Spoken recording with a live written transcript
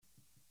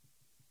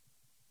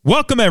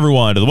Welcome,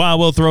 everyone, to the Wild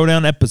Will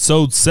Throwdown,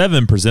 Episode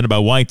 7, presented by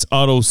White's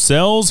Auto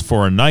Sales.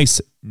 For a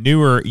nice,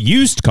 newer,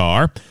 used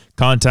car,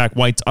 contact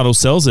White's Auto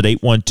Sales at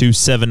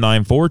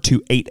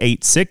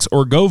 812-794-2886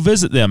 or go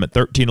visit them at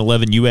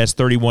 1311 US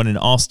 31 in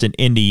Austin,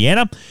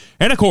 Indiana.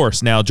 And, of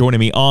course, now joining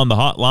me on the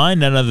hotline,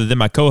 none other than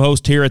my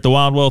co-host here at the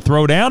Wild Will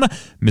Throwdown,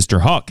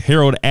 Mr. Hawk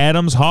Harold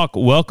Adams. Hawk,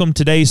 welcome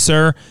today,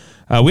 sir.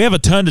 We have a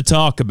ton to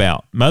talk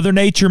about. Mother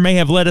Nature may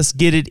have let us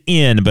get it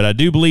in, but I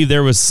do believe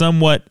there was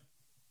somewhat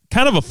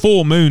kind of a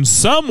full moon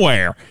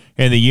somewhere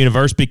in the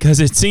universe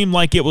because it seemed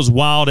like it was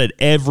wild at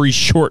every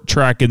short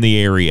track in the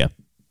area.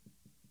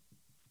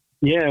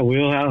 Yeah,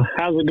 Will,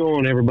 how's it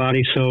going,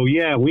 everybody? So,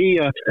 yeah, we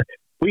had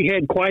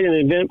quite an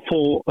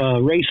eventful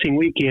racing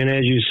weekend,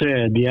 as you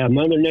said. Yeah,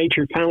 Mother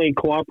Nature finally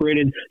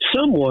cooperated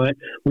somewhat.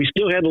 We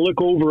still had to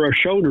look over our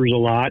shoulders a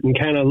lot and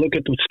kind of look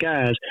at the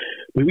skies.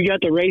 But we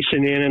got the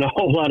racing in and a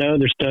whole lot of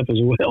other stuff as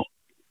well.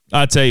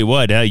 I'll tell you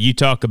what, you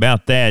talk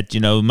about that,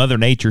 Mother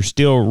Nature's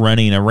still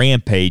running a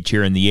rampage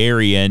here in the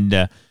area. And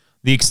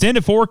the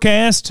extended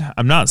forecast,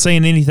 I'm not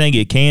saying anything.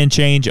 It can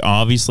change.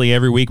 Obviously,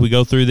 every week we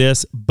go through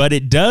this. But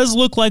it does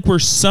look like we're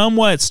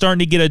somewhat starting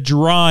to get a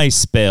dry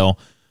spell.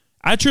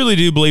 I truly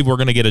do believe we're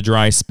going to get a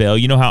dry spell.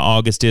 You know how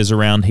August is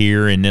around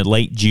here and in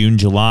late June,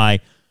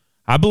 July.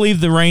 I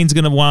believe the rain's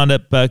going to wind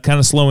up kind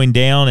of slowing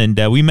down, and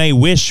we may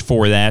wish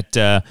for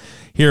that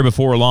here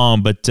before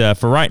long. But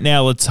for right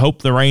now, let's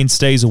hope the rain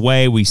stays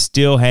away. We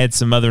still had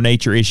some Mother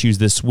Nature issues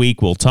this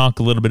week. We'll talk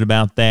a little bit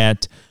about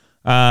that.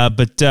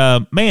 But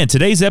man,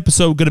 today's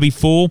episode going to be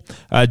full.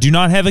 Do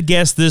not have a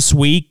guest this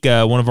week.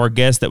 One of our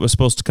guests that was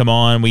supposed to come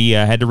on, we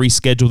had to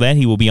reschedule that.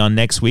 He will be on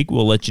next week.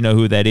 We'll let you know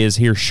who that is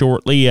here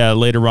shortly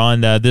later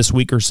on this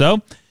week or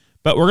so.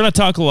 But we're going to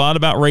talk a lot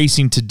about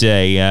racing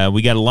today.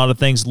 We got a lot of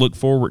things to look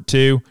forward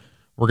to.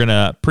 We're going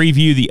to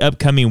preview the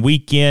upcoming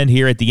weekend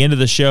here at the end of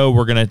the show.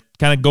 We're going to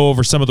kind of go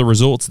over some of the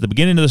results at the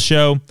beginning of the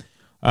show.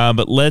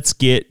 But let's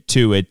get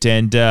to it.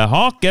 And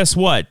Hawk, guess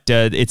what?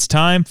 It's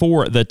time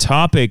for the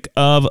topic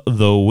of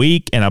the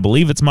week, and I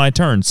believe it's my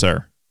turn,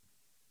 sir.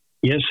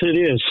 Yes, it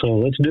is. So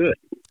let's do it.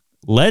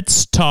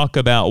 Let's talk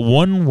about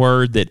one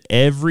word that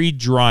every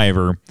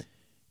driver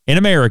in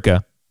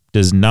America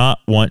does not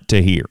want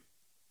to hear.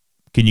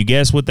 Can you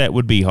guess what that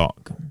would be,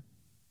 Hawk?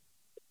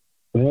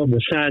 Well,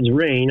 besides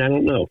rain, I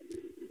don't know.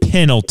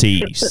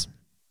 Penalties.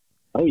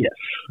 Oh, yes.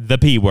 The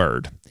P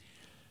word.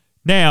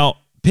 Now,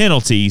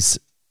 penalties.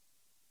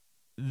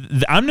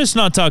 I'm just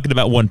not talking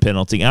about one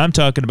penalty. I'm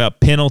talking about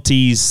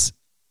penalties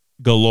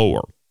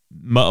galore.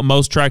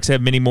 Most tracks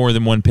have many more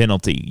than one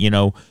penalty.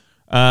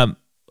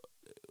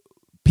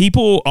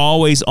 People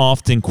always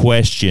often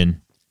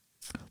question,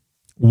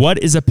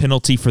 what is a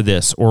penalty for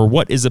this or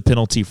what is a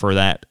penalty for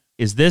that?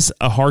 Is this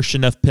a harsh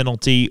enough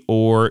penalty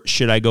or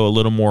should I go a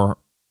little more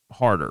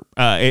harder?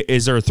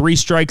 Is there 3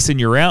 strikes and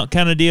you're out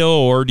kind of deal,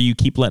 or do you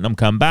keep letting them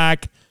come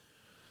back?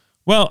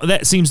 Well,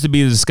 that seems to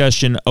be the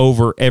discussion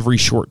over every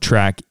short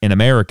track in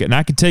America. And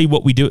I can tell you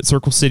what we do at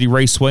Circle City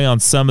Raceway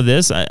on some of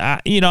this.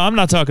 I'm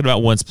not talking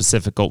about one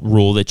specific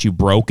rule that you've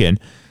broken.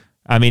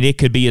 I mean, it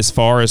could be as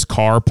far as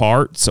car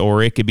parts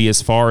or it could be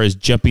as far as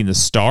jumping the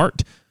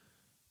start.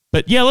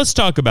 But yeah, let's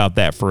talk about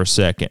that for a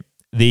second.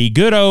 The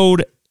good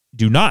old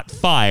do not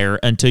fire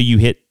until you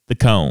hit the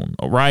cone,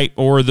 right?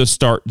 Or the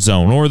start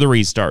zone or the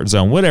restart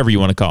zone, whatever you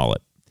want to call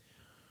it.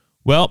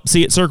 Well,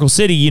 see, at Circle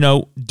City,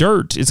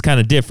 dirt is kind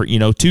of different.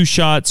 2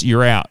 shots,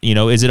 you're out.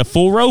 Is it a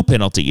full row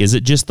penalty? Is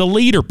it just the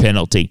leader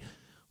penalty?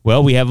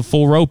 Well, we have a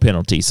full row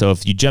penalty. So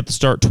if you jump the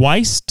start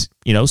twice,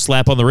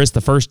 slap on the wrist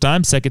the first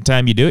time, second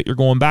time you do it, you're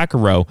going back a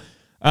row.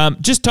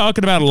 Just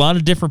talking about a lot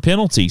of different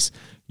penalties.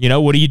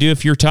 What do you do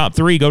if you're top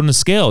 3 going to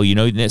scale?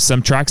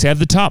 Some tracks have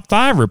the top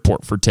 5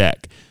 report for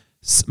tech.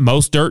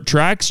 Most dirt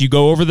tracks, you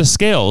go over the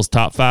scales.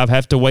 Top 5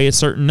 have to weigh a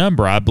certain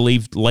number. I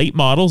believe late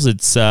models,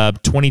 it's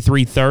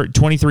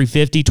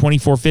 2350,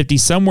 2450,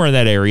 somewhere in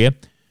that area.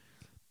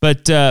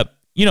 But,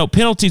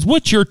 penalties,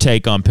 what's your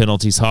take on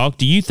penalties, Hawk?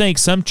 Do you think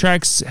some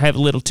tracks have a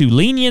little too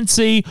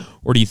leniency,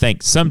 or do you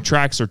think some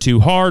tracks are too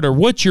hard, or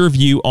what's your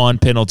view on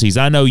penalties?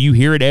 I know you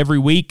hear it every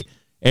week,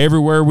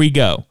 everywhere we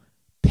go.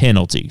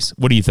 Penalties.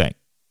 What do you think?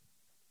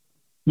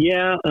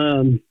 Yeah,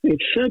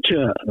 it's such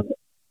a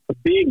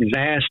big,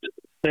 vast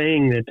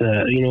thing that,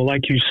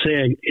 like you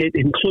said, it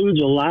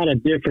includes a lot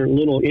of different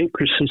little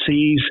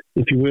intricacies,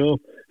 if you will.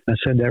 I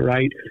said that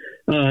right.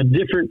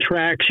 Different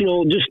tracks,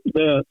 just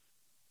the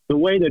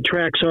way the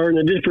tracks are in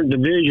the different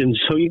divisions.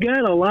 So you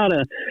got a lot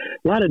of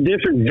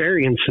different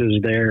variances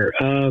there.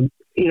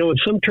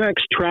 Some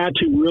tracks try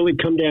to really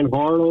come down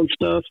hard on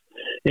stuff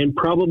and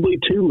probably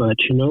too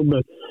much,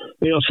 but,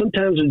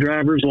 sometimes the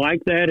drivers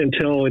like that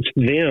until it's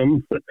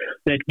them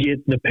that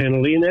get the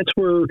penalty. And that's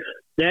where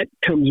that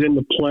comes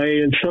into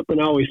play, and something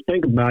I always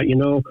think about.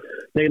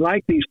 They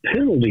like these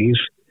penalties,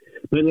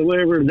 but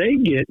whenever they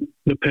get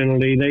the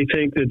penalty, they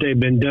think that they've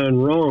been done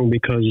wrong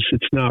because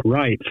it's not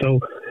right. So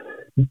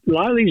a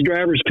lot of these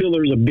drivers feel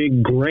there's a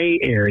big gray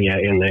area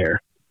in there.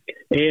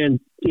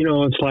 And,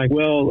 it's like,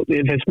 well,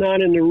 if it's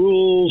not in the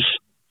rules,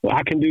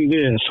 I can do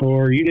this,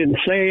 or you didn't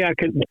say I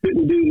couldn't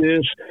do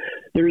this.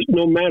 there's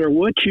no matter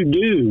what you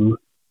do,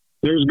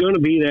 there's going to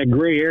be that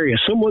gray area.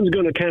 Someone's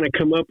going to kind of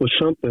come up with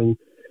something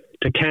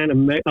to kind of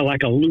make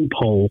like a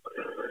loophole.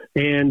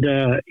 And,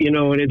 and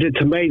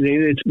it's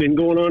amazing. It's been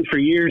going on for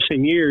years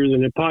and years,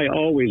 and it'll probably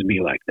always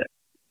be like that.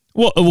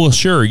 Well,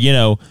 sure.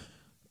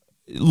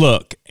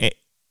 Look,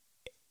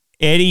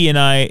 Eddie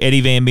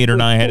Van Meter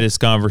and I had this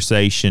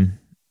conversation,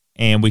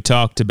 and we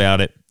talked about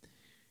it.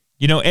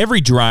 Every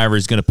driver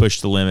is going to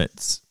push the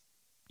limits,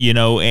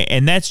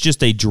 and that's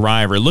just a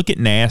driver. Look at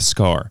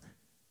NASCAR.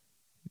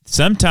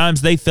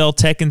 Sometimes they fail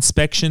tech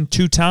inspection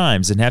 2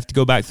 times and have to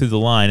go back through the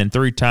line, and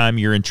 3rd time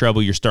you're in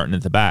trouble, you're starting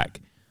at the back.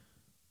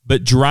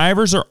 But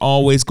drivers are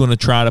always going to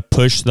try to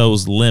push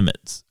those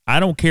limits. I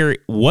don't care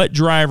what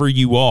driver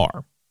you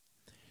are.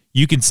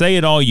 You can say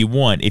it all you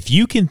want. If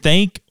you can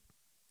think,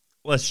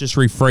 let's just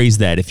rephrase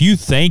that. If you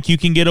think you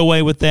can get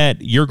away with that,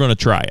 you're going to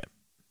try it.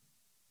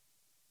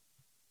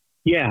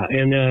 Yeah,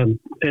 and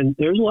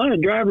there's a lot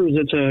of drivers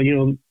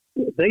that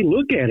they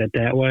look at it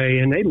that way,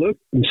 and they look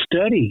and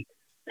study,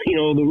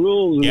 the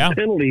rules and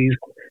penalties,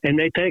 and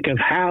they think of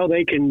how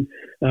they can,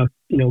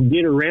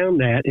 get around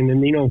that. And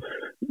then,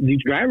 these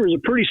drivers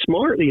are pretty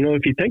smart.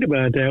 If you think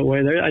about it that way,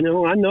 I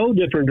know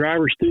different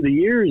drivers through the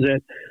years that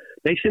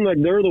they seem like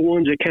they're the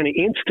ones that kind of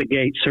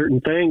instigate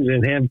certain things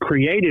and have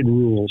created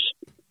rules.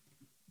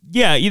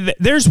 Yeah,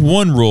 there's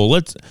one rule.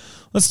 Let's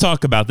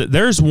talk about that.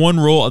 There's one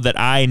rule that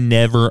I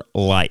never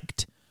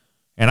liked.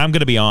 And I'm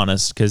going to be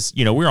honest because,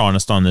 we're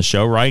honest on this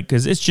show, right?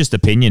 Because it's just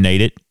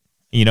opinionated.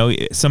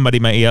 Somebody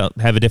may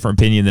have a different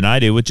opinion than I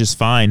do, which is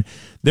fine.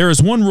 There is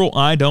one rule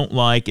I don't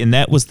like, and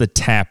that was the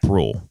tap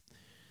rule.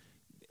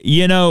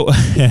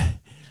 If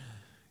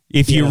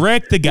you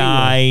wreck the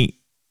guy,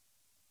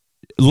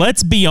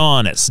 let's be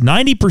honest,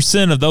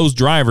 90% of those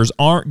drivers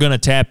aren't going to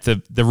tap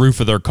the roof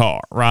of their car,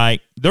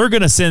 right? They're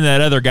going to send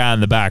that other guy in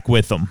the back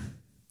with them.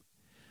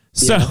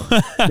 So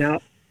now,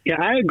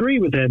 I agree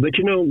with that. But,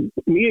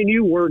 me and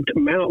you worked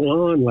Mount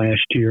Lawn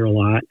last year a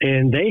lot,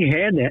 and they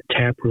had that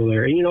tap rule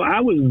there. And, I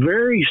was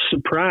very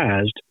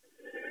surprised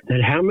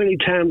at how many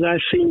times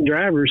I've seen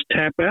drivers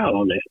tap out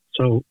on it.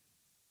 So,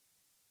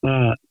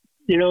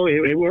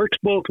 it works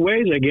both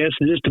ways, I guess.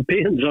 It just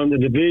depends on the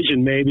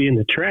division maybe in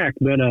the track.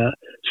 But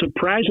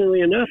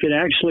surprisingly enough,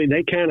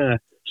 they kind of,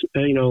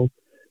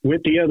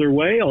 went the other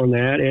way on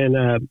that. And,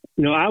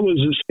 I was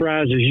as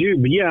surprised as you.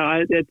 But,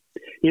 yeah,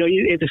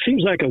 it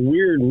seems like a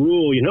weird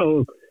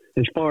rule,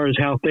 as far as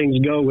how things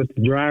go with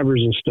the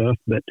drivers and stuff.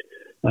 But,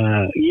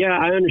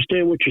 I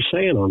understand what you're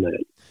saying on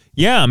that.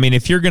 Yeah, I mean,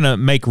 if you're going to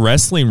make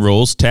wrestling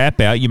rules tap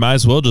out, you might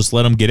as well just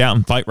let them get out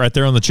and fight right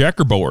there on the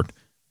checkerboard.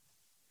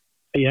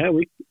 Yeah,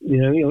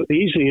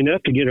 easy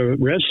enough to get a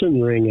wrestling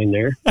ring in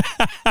there.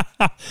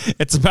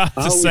 It's about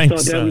the same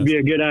size. I thought that would be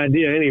a good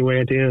idea anyway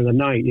at the end of the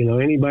night.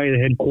 Anybody that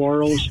had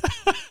quarrels,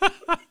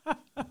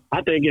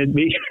 I think it'd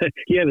be,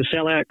 you have a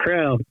sellout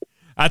crowd.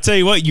 I tell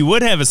you what, you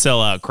would have a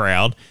sellout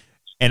crowd,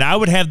 and I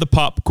would have the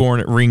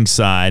popcorn at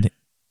ringside,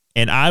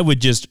 and I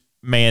would just,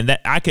 that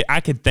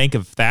I could think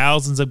of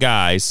thousands of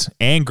guys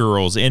and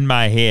girls in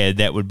my head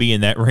that would be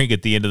in that ring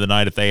at the end of the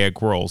night if they had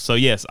quarrels. So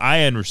yes,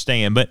 I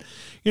understand, but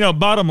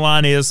bottom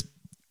line is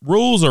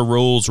rules are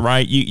rules,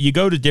 right? You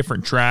go to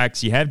different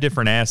tracks, you have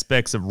different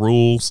aspects of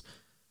rules,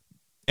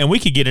 and we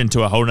could get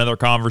into a whole nother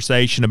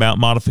conversation about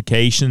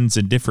modifications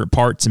and different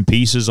parts and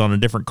pieces on a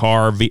different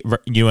car,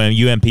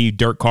 UMP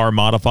dirt car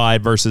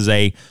modified versus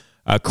a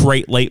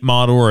crate late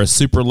model or a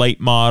super late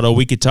model.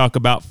 We could talk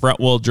about front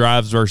wheel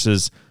drives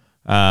versus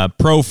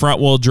pro front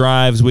wheel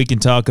drives. We can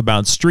talk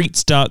about street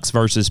stocks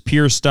versus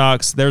pure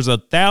stocks. There's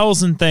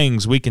 1,000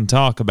 things we can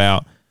talk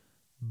about,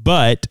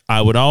 but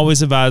I would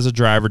always advise a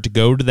driver to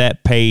go to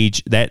that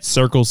page, that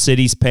Circle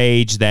Cities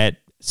page, that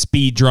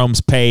Speed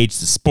Drums page,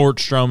 the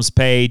Sports Drums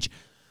page,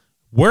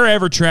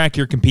 wherever track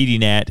you're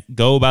competing at,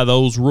 go by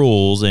those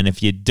rules. And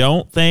if you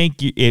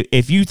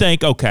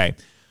think, okay,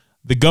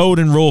 the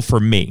golden rule for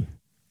me,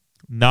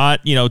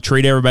 not,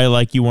 treat everybody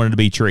like you wanted to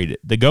be treated.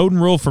 The golden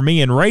rule for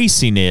me in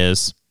racing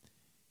is,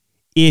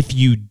 if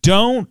you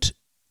don't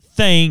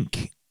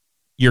think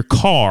your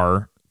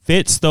car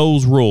fits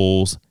those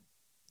rules,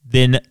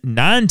 then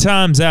 9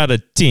 times out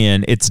of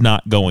 10, it's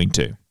not going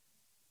to.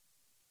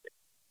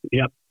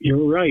 Yep,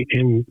 you're right.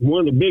 And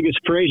one of the biggest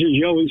phrases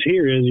you always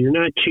hear is, you're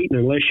not cheating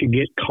unless you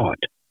get caught.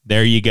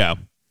 There you go.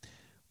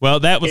 Well,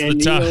 that was the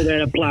time.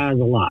 That applies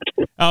a lot.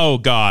 Oh,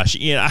 gosh.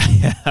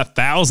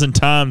 1,000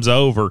 times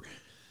over.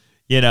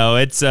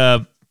 It's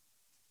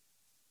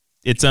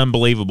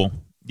unbelievable.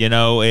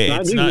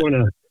 It's not.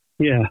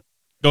 Yeah.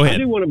 Go ahead. I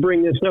do want to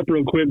bring this up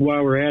real quick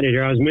while we're at it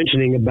here. I was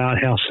mentioning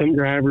about how some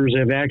drivers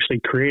have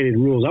actually created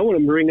rules. I want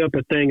to bring up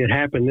a thing that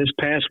happened this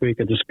past week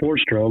at the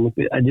Sports Dome.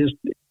 I just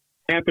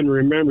happened to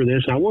remember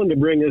this. I wanted to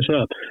bring this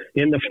up.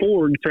 In the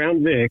Ford Crown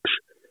Vics,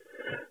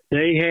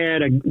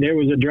 there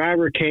was a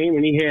driver came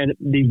and he had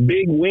these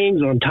big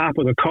wings on top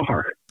of the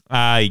car.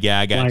 Yeah,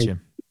 I got you.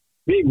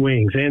 Big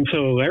wings. And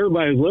so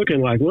everybody was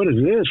looking like, what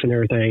is this and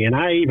everything? And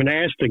I even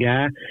asked the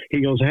guy,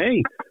 he goes,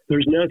 hey,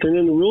 there's nothing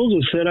in the rules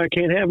that said I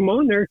can't have them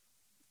on there.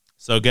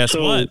 So guess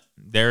what?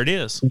 There it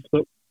is.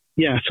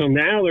 Yeah, so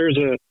now there's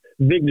a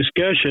big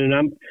discussion,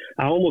 and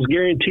I almost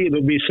guarantee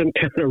there'll be some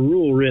kind of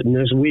rule written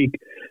this week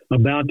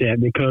about that,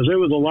 because there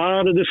was a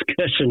lot of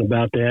discussion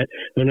about that,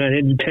 and I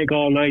had to take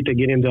all night to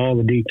get into all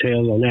the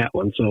details on that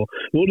one. So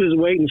we'll just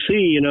wait and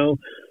see,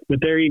 but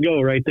there you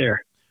go right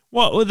there.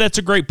 Well, that's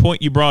a great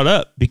point you brought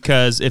up,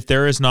 because if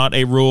there is not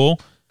a rule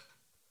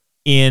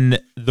in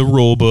the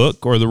rule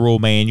book or the rule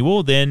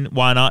manual, then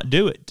why not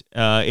do it?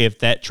 If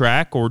that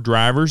track or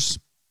drivers,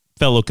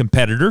 fellow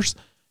competitors,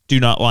 do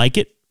not like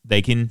it,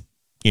 they can,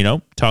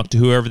 talk to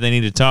whoever they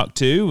need to talk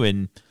to,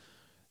 and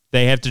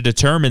they have to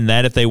determine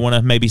that if they want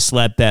to maybe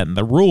slap that in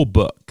the rule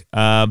book.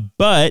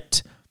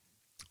 But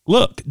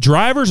look,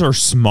 drivers are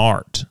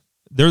smart.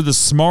 They're the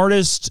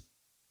smartest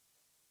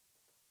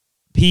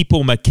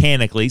people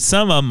mechanically.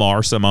 Some of them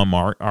are, some of them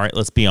aren't. All right,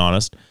 let's be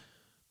honest.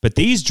 But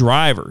these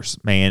drivers,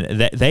 man,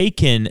 that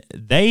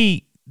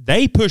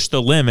they push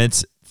the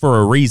limits for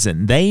a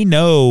reason. They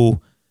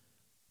know.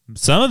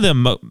 Some of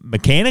them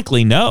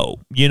mechanically know.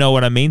 You know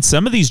what I mean?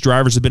 Some of these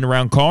drivers have been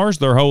around cars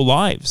their whole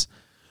lives.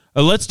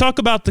 Let's talk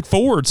about the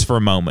Fords for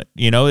a moment.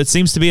 It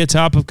seems to be a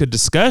topic of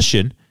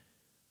discussion,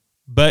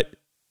 but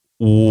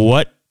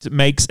what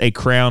makes a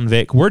Crown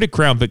Vic? Where did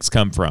Crown Vics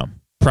come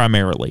from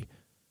primarily?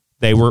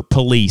 They were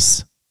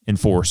police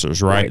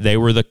enforcers, right? They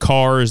were the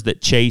cars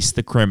that chased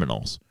the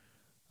criminals.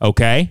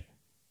 Okay?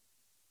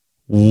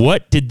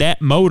 What did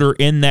that motor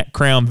in that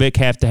Crown Vic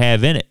have to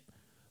have in it?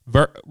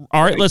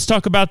 All right, let's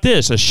talk about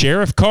this. A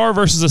sheriff car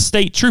versus a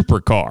state trooper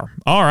car.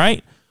 All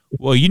right.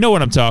 Well, you know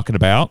what I'm talking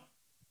about.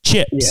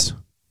 Chips. Yeah.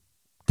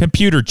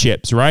 Computer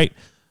chips, right?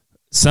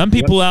 Some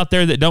people out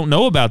there that don't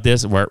know about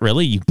this, where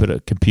really you put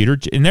a computer,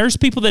 and there's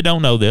people that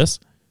don't know this.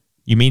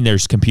 You mean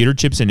there's computer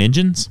chips in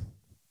engines?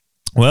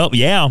 Well,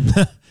 yeah.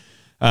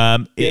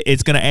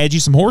 It's going to add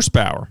you some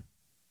horsepower.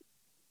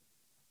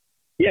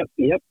 Yep.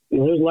 There's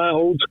a lot of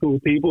old school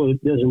people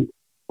that doesn't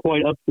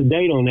quite up to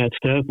date on that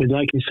stuff, but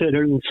like you said,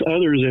 there's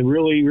others that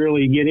really,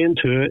 really get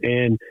into it.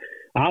 And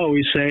I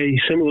always say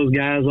some of those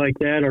guys like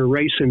that are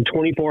racing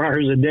 24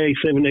 hours a day,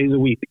 7 days a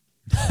week.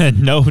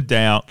 No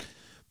doubt.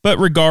 But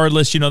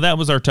regardless, that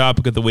was our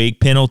topic of the week,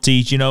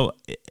 penalties.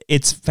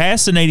 It's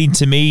fascinating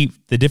to me,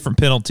 the different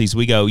penalties.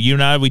 We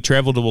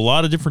travel to a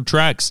lot of different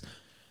tracks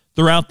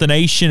throughout the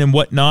nation and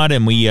whatnot,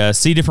 and we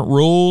see different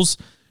rules.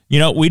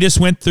 We just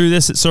went through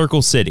this at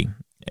Circle City.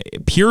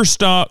 Pure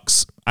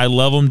stocks, I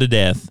love them to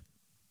death.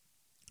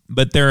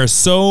 But there are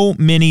so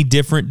many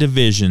different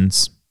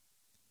divisions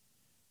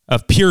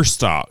of pure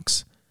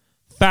stocks,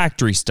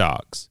 factory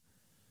stocks,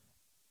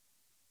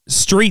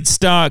 street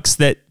stocks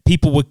that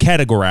people would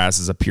categorize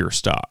as a pure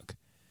stock.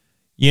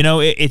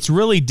 It's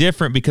really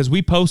different because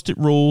we posted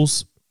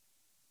rules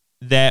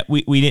that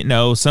we didn't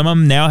know. Some of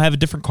them now have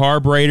different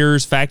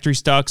carburetors, factory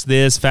stocks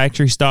this,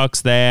 factory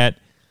stocks that.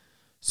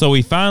 So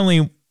we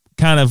finally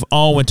kind of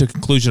all went to a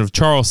conclusion of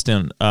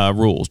Charleston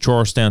rules,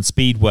 Charleston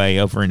Speedway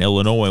over in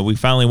Illinois. We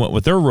finally went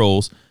with their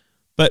rules.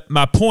 But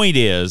my point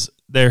is,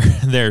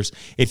 there's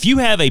if you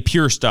have a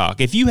pure stock,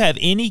 if you have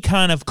any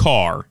kind of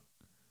car,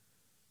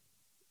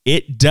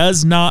 it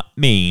does not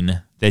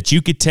mean that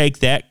you could take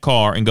that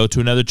car and go to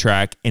another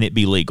track and it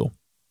be legal.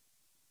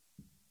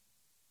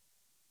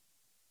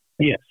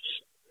 Yes.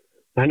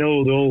 I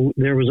know, though,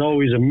 there was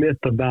always a myth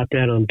about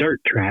that on dirt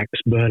tracks,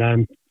 but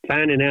I'm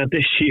finding out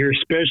this year,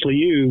 especially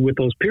you, with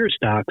those pure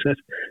stocks,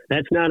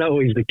 that's not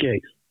always the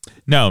case.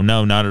 No,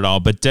 not at all.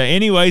 But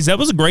anyways, that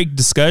was a great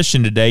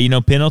discussion today.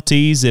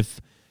 Penalties,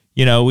 if,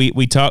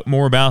 we talk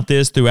more about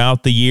this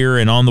throughout the year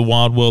and on the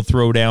Wild World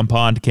Throwdown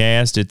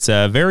podcast. It's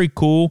very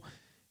cool.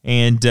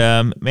 And,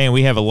 man,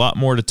 we have a lot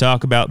more to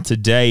talk about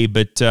today.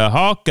 But,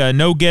 Hawk,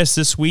 no guest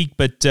this week,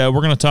 but we're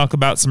going to talk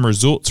about some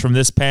results from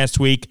this past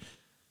week.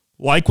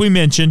 Like we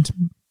mentioned,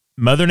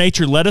 Mother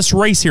Nature let us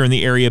race here in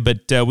the area,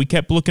 but we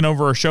kept looking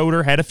over our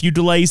shoulder, had a few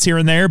delays here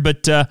and there.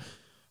 But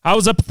I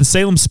was up at the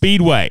Salem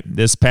Speedway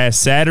this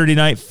past Saturday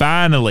night,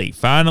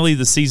 finally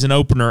the season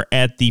opener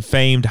at the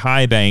famed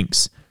High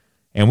Banks.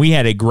 And we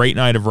had a great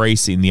night of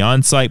racing. The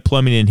on-site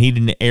plumbing and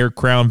heating and air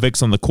Crown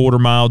Vics on the quarter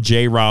mile,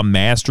 J. Rob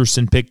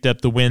Masterson picked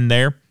up the win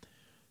there.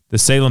 The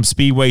Salem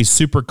Speedway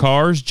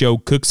Supercars, Joe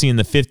Cooksey in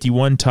the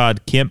 51,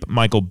 Todd Kemp,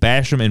 Michael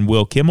Basham, and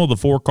Will Kimmel, the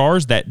 4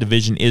 cars. That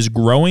division is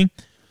growing.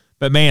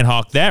 But, man,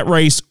 Hawk, that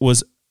race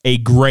was a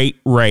great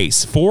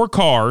race. 4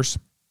 cars,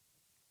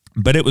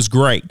 but it was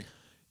great.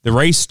 The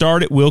race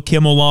started. Will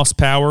Kimmel lost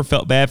power.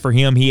 Felt bad for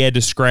him. He had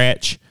to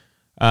scratch.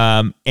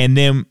 And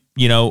then,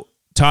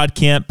 Todd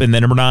Kemp and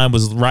then number 9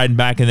 was riding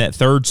back in that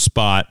 3rd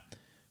spot.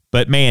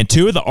 But, man,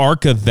 2 of the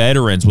ARCA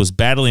veterans was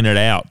battling it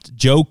out.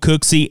 Joe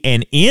Cooksey,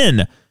 and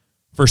in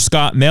for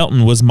Scott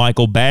Melton was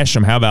Michael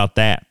Basham. How about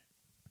that?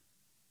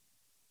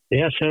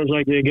 Yeah, sounds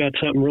like they got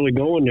something really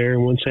going there.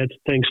 And once that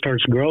thing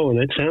starts growing,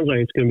 it sounds like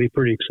it's going to be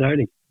pretty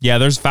exciting. Yeah,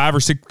 there's 5 or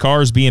 6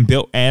 cars being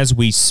built as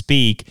we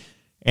speak.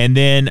 And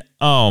then,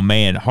 oh,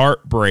 man,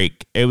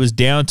 heartbreak. It was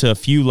down to a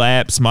few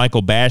laps.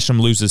 Michael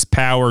Basham loses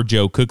power.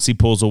 Joe Cooksey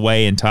pulls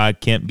away, and Todd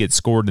Kemp gets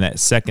scored in that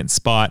 2nd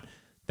spot.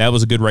 That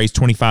was a good race.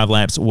 25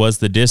 laps was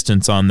the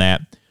distance on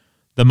that.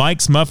 The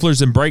Mike's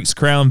Mufflers and Brakes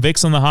Crown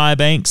Vics on the high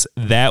banks.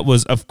 That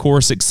was, of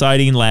course,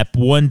 exciting. Lap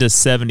 1 to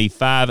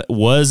 75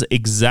 was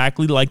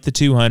exactly like the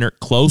 200.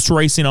 Close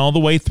racing all the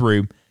way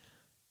through.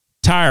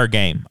 Tire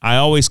game. I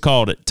always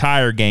called it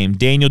tire game.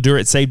 Daniel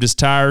Durrett saved his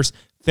tires,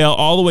 fell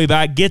all the way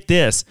back. Get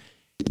this.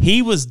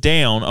 He was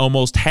down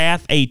almost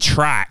half a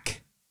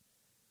track.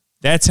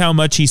 That's how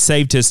much he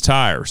saved his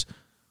tires.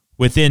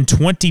 Within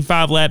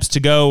 25 laps to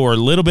go, or a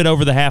little bit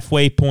over the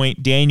halfway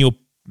point, Daniel,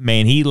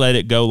 man, he let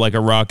it go like a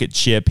rocket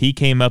ship. He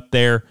came up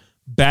there,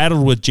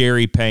 battled with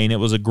Jerry Payne. It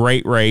was a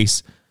great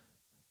race.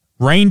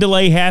 Rain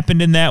delay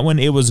happened in that one.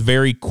 It was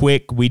very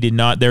quick.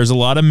 There's a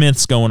lot of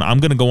myths going. I'm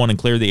going to go on and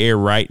clear the air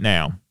right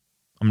now.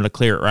 I'm going to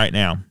clear it right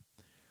now.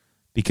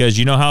 Because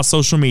you know how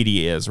social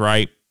media is,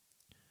 right?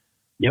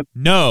 Yep.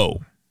 No.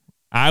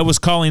 I was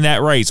calling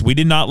that race. We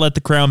did not let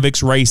the Crown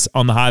Vics race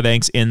on the high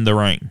banks in the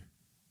rain.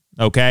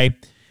 Okay?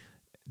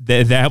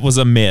 That was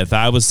a myth.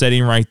 I was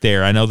sitting right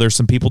there. I know there's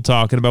some people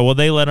talking about, well,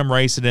 they let them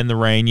race it in the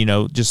rain,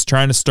 just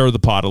trying to stir the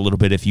pot a little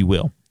bit, if you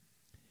will.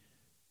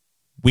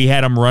 We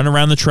had them run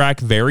around the track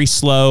very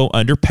slow,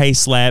 under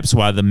pace laps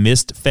while the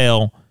mist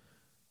fell.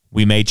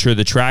 We made sure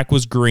the track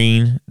was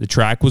green. The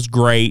track was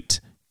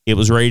great. It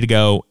was ready to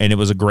go, and it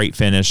was a great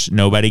finish.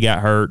 Nobody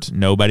got hurt.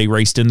 Nobody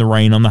raced in the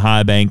rain on the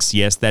high banks.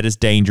 Yes, that is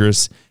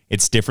dangerous.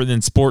 It's different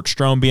than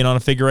Sportstrom being on a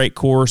figure-8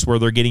 course where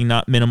they're getting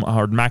not minimum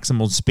or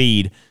maximum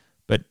speed,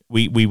 but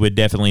we would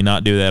definitely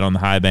not do that on the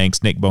high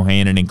banks. Nick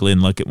Bohannon and Glenn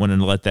Luckett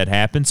wouldn't let that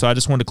happen, so I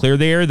just wanted to clear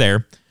the air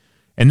there.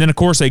 And then, of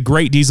course, a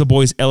great Diesel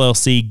Boys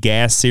LLC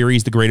gas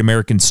series, the Great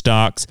American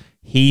Stocks,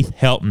 Heath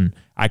Helton.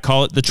 I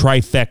call it the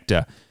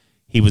trifecta.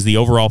 He was the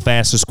overall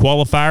fastest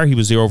qualifier. He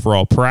was the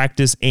overall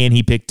practice, and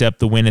he picked up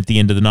the win at the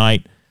end of the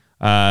night.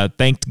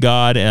 Thanked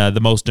God. The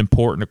most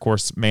important, of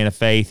course, man of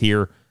faith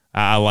here.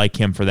 I like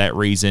him for that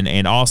reason.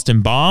 And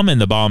Austin Baum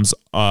and the Baum's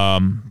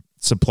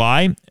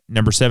Supply,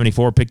 number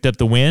 74, picked up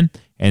the win.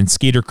 And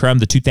Skeeter Crum,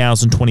 the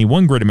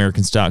 2021 Great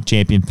American Stock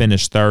Champion,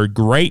 finished third.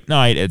 Great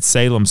night at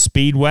Salem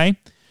Speedway.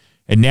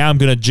 And now I'm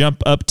going to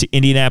jump up to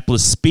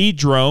Indianapolis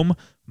Speedrome.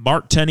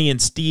 Mark Tunney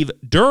and Steve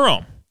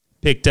Durham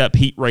picked up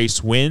heat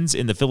race wins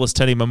in the Phyllis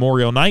Tunney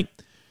Memorial Night.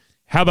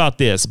 How about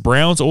this?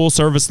 Brown's Oil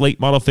Service Late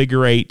Model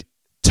Figure 8,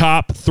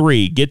 top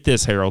 3. Get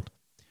this, Harold.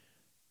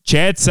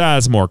 Chad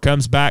Sizemore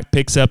comes back,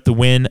 picks up the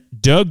win.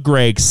 Doug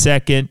Gregg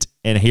second,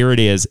 and here it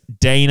is,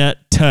 Dana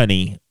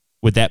Tunney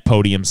with that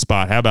podium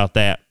spot. How about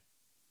that?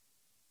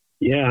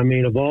 Yeah, I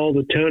mean, of all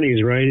the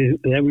Tunneys, right,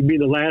 that would be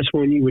the last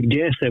one you would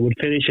guess that would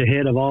finish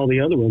ahead of all the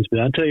other ones. But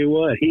I'll tell you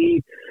what,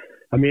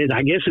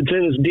 I guess it's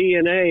in his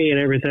DNA and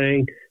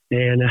everything,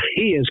 and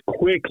he is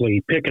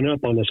quickly picking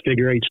up on this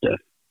figure 8 stuff.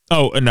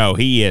 Oh, no,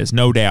 he is,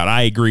 no doubt.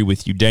 I agree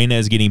with you. Dana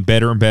is getting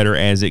better and better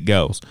as it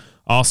goes.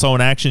 Also in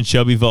action,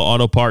 Shelbyville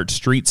Auto Parts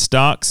Street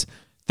Stocks.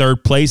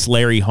 Third place,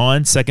 Larry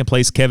Hahn. Second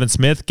place, Kevin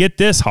Smith. Get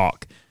this,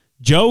 Hawk.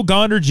 Joe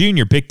Gonder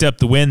Jr. picked up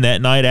the win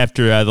that night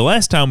after the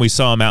last time we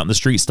saw him out in the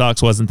street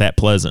stocks wasn't that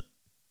pleasant.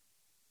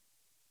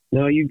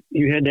 No, you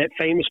had that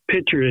famous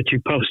picture that you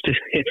posted.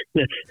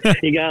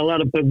 You got a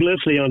lot of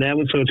publicity on that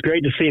one, so it's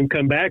great to see him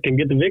come back and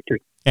get the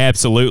victory.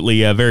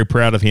 Absolutely. Very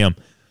proud of him.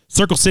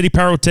 Circle City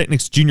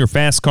Pyrotechnics Junior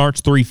Fast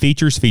Karts, 3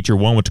 features. Feature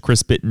 1 went to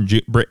Chris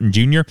Britton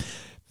Jr.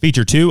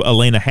 Feature 2,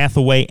 Elena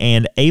Hathaway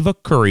and Ava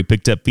Curry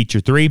picked up Feature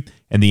 3.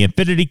 And the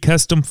Infinity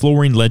Custom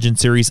Flooring Legend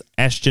Series,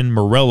 Ashton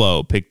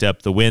Morello picked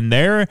up the win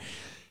there.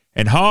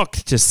 And Hawk,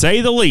 to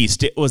say the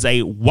least, it was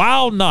a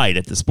wild night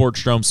at the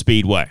Sportstrom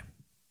Speedway.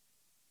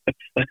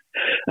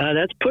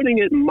 That's putting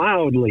it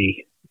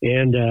mildly.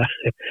 And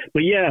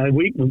but yeah,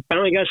 we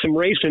finally got some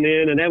racing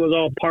in, and that was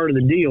all part of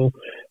the deal.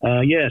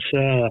 Yes,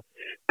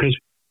 because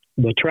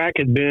the track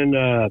had been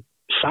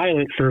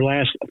silent for the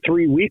last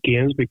 3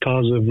 weekends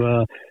because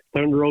of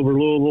Thunder over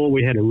Louisville.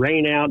 We had a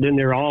rain out, then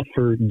they're off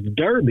for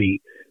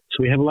Derby.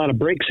 So we have a lot of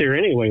breaks there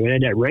anyway. We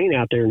had that rain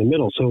out there in the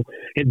middle. So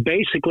it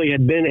basically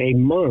had been a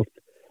month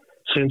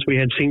since we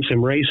had seen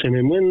some racing.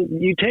 And when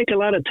you take a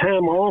lot of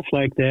time off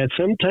like that,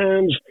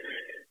 sometimes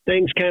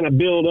things kind of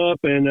build up,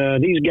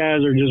 and these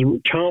guys are just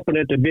chomping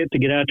at the bit to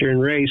get out there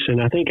and race.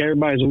 And I think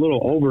everybody's a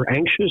little over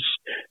anxious,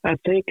 I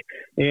think.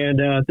 And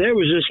there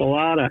was just a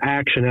lot of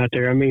action out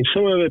there. I mean,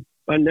 some of it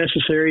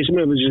unnecessary, some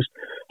of it was just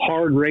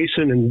hard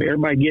racing and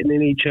everybody getting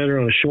in each other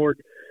on a short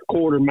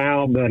quarter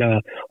mile. But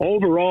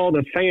overall,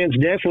 the fans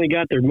definitely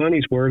got their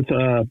money's worth.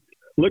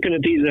 Looking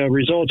at these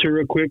results here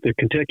real quick, the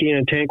Kentucky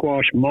and Tank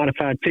Wash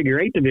Modified Figure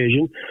 8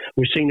 division,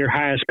 we've seen their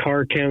highest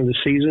car count of the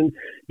season.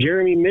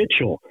 Jeremy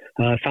Mitchell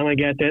finally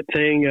got that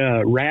thing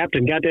wrapped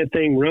and got that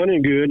thing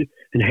running good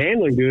and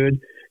handling good,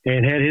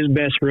 and had his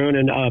best run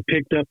and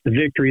picked up the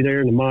victory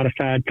there in the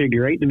Modified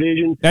Figure 8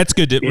 division. That's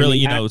good to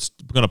really, it's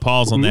going to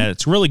pause on that.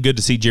 It's really good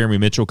to see Jeremy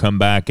Mitchell come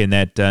back in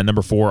that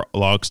number 4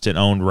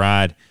 Logston-owned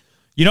ride.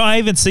 I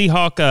even see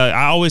Hawk.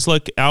 I want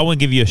to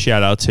give you a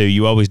shout out too.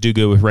 You always do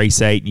good with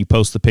Race 8 and you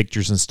post the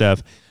pictures and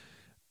stuff.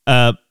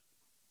 Man,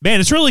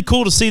 it's really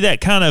cool to see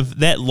that kind of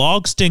that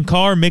Logston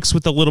car mixed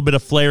with a little bit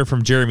of flair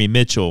from Jeremy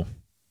Mitchell.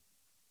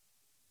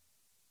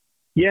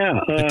 Yeah.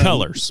 The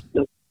colors.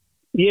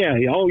 Yeah.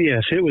 Oh,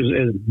 yes. It was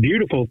a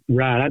beautiful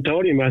ride. I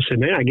told him, I said,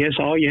 man, I guess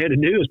all you had to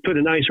do was put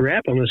a nice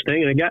wrap on this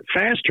thing, and it got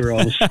faster all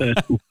of a sudden.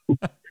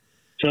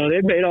 So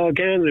they've made all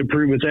kinds of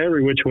improvements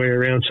every which way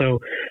around. So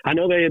I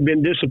know they had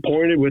been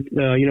disappointed with,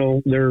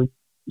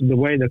 the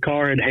way the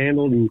car had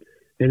handled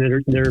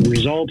and their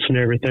results and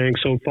everything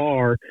so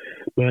far.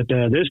 But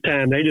this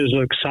time they just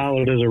look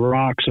solid as a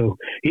rock. So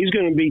he's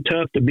going to be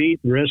tough to beat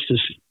the rest of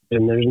the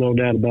season. There's no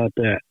doubt about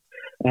that.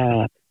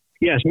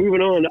 Yes, moving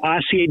on to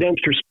ICA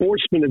Dumpster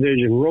Sportsman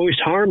Division. Royce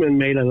Harmon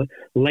made a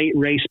late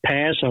race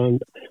pass on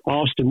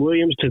Austin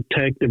Williams to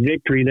take the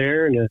victory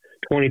there in a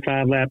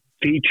 25-lap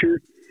feature.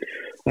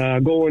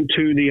 Going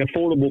to the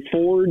affordable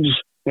Fords.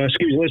 Let's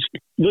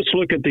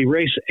look at the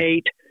race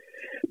 8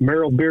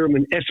 Merrill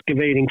Bierman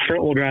Excavating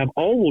front-wheel drive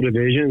oval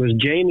division. It was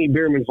Jamie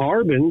Bierman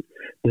Harbin,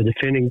 the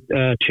defending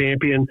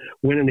champion,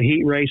 winning the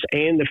heat race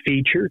and the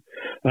feature.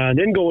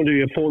 Then going to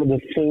the affordable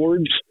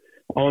Fords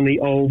on the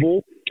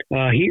oval.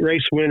 Heat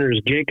race winners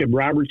Jacob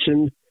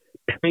Robertson,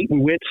 Peyton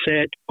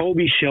Whitsett,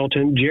 Kobe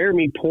Shelton,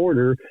 Jeremy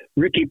Porter,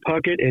 Ricky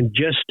Puckett, and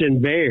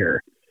Justin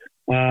Bear.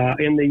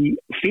 In the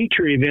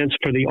feature events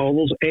for the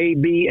ovals, A,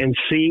 B, and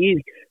C,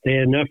 they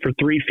had enough for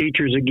 3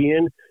 features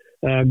again.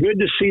 Good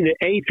to see the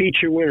A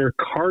feature winner,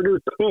 Carter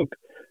Cook,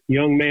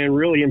 young man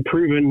really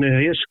improving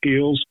his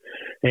skills,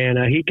 and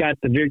he got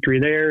the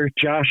victory there.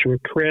 Joshua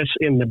Kress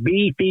in the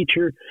B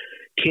feature,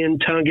 Ken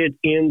Tungett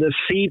in the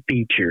C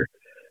feature.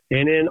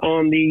 And then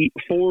on the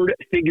Ford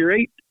Figure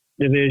 8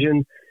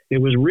 division,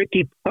 it was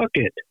Ricky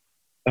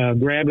Puckett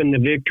grabbing the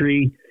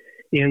victory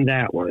in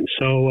that one.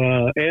 So,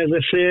 as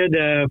I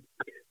said,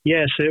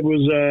 yes, it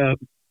was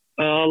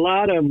a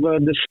lot of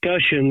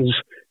discussions,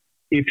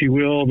 if you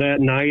will, that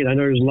night. I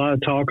know there's a lot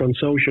of talk on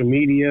social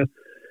media.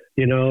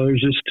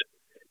 There's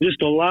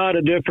just a lot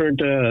of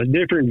different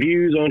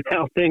views on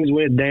how things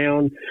went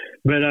down.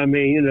 But I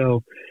mean,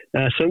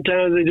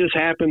 sometimes it just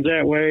happens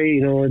that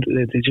way.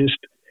 It just,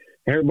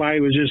 everybody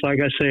was just, like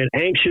I said,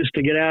 anxious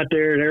to get out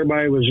there, and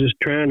everybody was just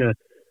trying to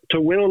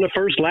win on the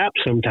first lap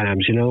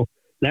sometimes.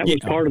 That was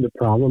part of the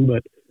problem,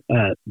 but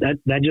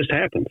that just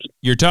happens.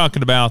 You're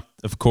talking about,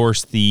 of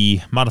course, the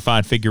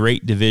modified figure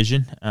 8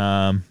 division.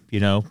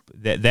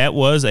 That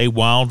was a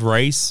wild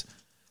race.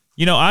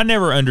 I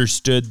never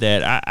understood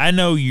that. I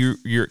know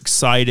you're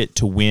excited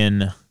to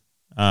win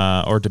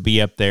or to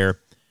be up there,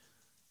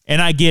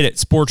 and I get it.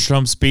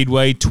 Sportstrom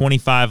Speedway,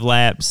 25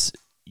 laps.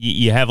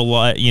 You have a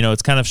lot.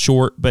 It's kind of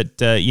short, but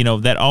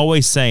that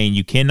always saying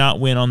you cannot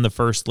win on the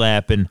first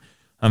lap, and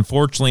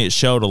unfortunately, it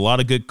showed a lot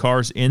of good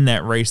cars in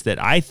that race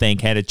that I think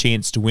had a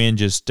chance to win,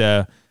 just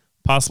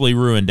possibly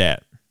ruined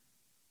that.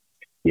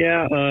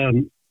 Yeah,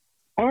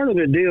 part of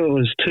the deal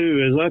is,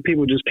 too, is a lot of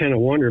people just kind of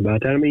wonder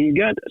about that. I mean, you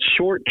got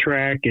short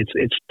track,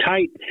 it's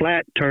tight,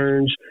 flat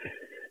turns,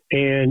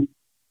 and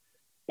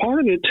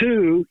part of it,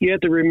 too, you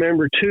have to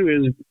remember,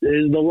 too, is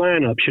the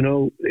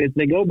lineups.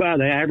 They go by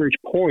the average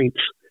points,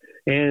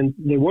 and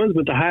the ones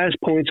with the highest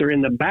points are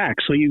in the back.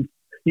 So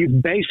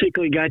you've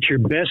basically got your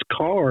best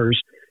cars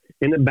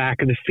in the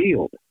back of the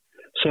field.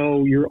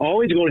 So you're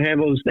always going to have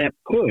that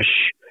push.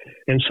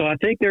 And so I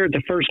think there at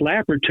the first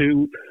lap or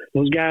two,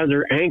 those guys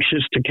are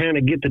anxious to kind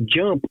of get the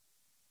jump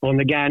on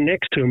the guy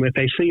next to them. If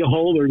they see a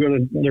hole, they're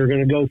going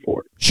to go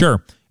for it.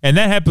 Sure. And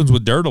that happens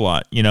with dirt a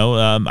lot.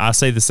 I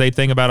say the same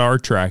thing about our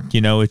track.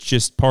 It's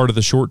just part of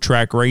the short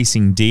track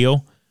racing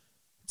deal.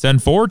 It's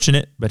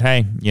unfortunate, but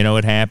hey,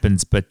 it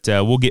happens. But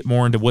we'll get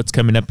more into what's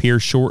coming up here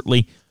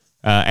shortly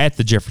at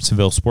the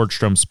Jeffersonville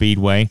Sportstrom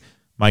Speedway.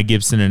 Mike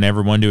Gibson and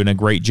everyone doing a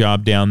great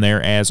job down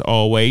there, as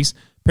always.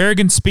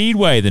 Paragon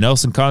Speedway, the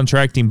Nelson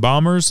Contracting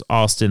Bombers.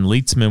 Austin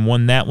Leitzman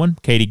won that one.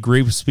 Katie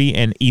Grievesby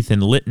and Ethan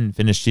Litton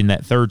finished in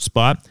that third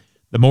spot.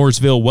 The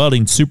Mooresville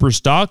Welding Super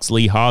Stocks,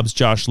 Lee Hobbs,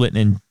 Josh Litton,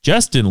 and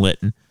Justin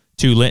Litton.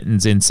 2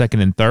 Littons in second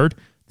and third.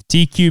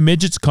 The TQ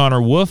Midgets,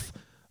 Connor Wolf,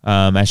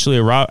 Ashley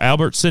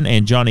Albertson,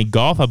 and Johnny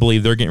Goff. I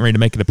believe they're getting ready to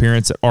make an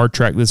appearance at our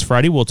track this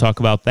Friday. We'll talk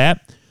about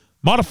that.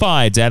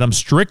 Modifieds, Adam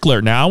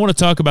Strickler. Now, I want to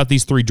talk about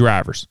these 3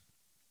 drivers.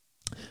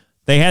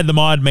 They had the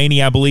Mod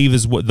Mania, I believe,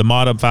 is what the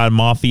Modified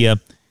Mafia.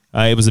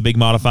 It was a big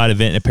modified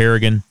event at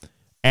Paragon.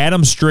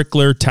 Adam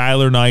Strickler,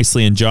 Tyler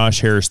Nicely, and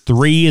Josh Harris,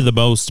 3 of the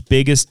most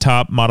biggest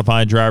top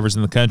modified drivers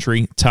in the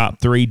country.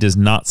 Top 3 does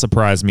not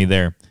surprise me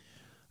there.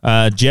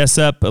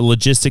 Jessup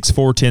Logistics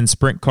 410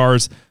 Sprint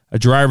Cars, a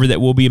driver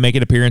that will be making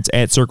an appearance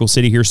at Circle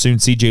City here soon.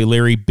 CJ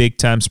Leary,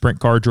 big-time sprint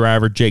car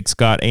driver, Jake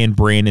Scott, and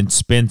Brandon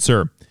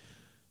Spencer.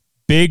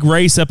 Big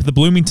race up at the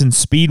Bloomington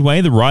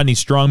Speedway, the Rodney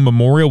Strong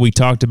Memorial. We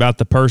talked about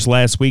the purse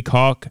last week.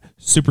 Hawk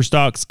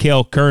Superstocks,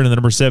 Kel Kern, and the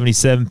number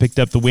 77 picked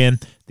up the win.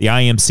 The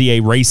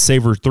IMCA Race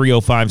Saver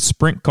 305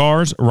 Sprint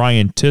Cars,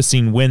 Ryan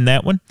Tussing won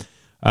that one.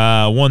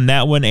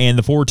 And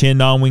the 410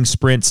 non-wing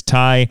sprints,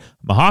 Ty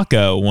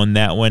Mahako won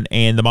that one.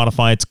 And the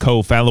modifieds,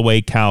 Cole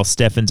Falloway, Kyle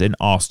Steffens, and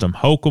Austin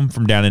Holcomb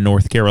from down in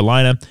North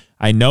Carolina.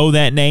 I know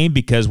that name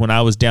because when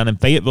I was down in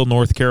Fayetteville,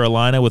 North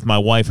Carolina with my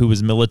wife who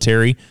was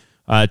military,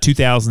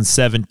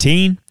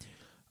 2017.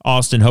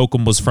 Austin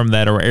Holcomb was from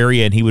that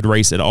area, and he would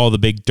race at all the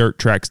big dirt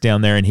tracks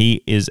down there, and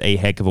he is a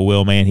heck of a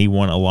wheel man. He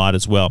won a lot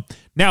as well.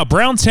 Now,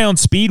 Brownstown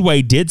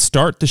Speedway did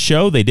start the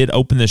show. They did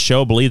open the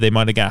show. I believe they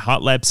might have got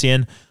hot laps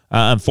in.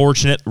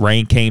 Unfortunate,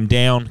 rain came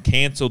down,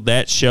 canceled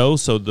that show,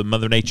 so the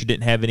Mother Nature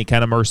didn't have any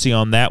kind of mercy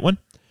on that one.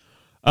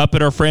 Up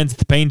at our friends at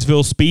the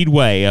Paynesville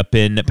Speedway up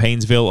in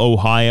Paynesville,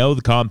 Ohio,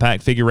 the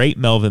compact figure 8,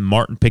 Melvin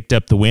Martin picked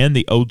up the win.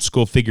 The old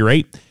school figure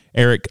 8,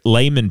 Eric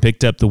Lehman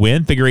picked up the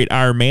win. Figure 8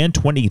 Ironman,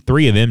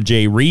 23 of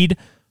MJ Reed.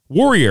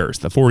 Warriors,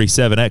 the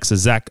 47X of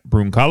Zach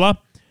Bruncala.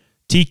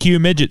 TQ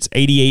Midgets,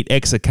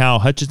 88X of Kyle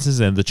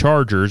Hutchinson. And the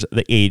Chargers,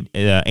 the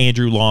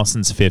Andrew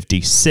Lawson's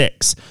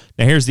 56.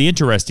 Now, here's the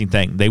interesting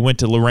thing. They went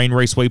to Lorraine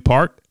Raceway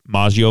Park.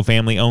 Maggio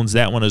family owns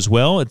that one as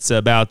well. It's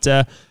about,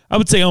 I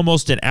would say,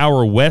 almost an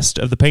hour west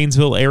of the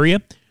Paynesville area.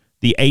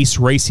 The Ace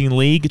Racing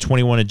League,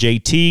 21 of J.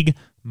 Teague.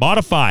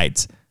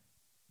 Modifieds,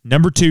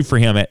 number 2 for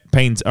him at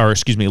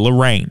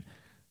Lorraine.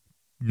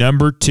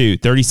 Number 2,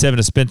 37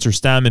 of Spencer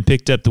Steinman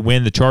picked up the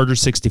win. The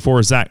Chargers, 64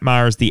 of Zach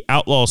Myers. The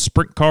Outlaw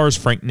Sprint Cars,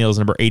 Frank Nils,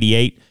 number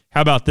 88.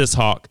 How about this,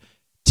 Hawk?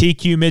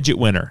 TQ Midget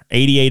winner,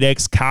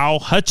 88X Kyle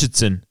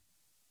Hutchinson.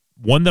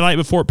 Won the night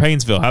before at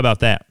Paynesville. How about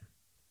that?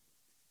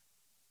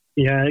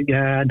 Yeah,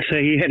 I'd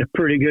say he had a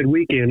pretty good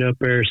weekend up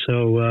there,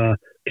 so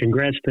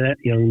congrats to that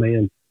young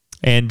man.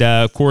 And,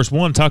 of course, we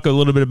want to talk a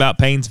little bit about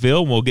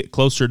Paynesville. We'll get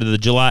closer to the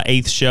July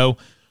 8th show.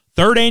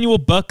 3rd annual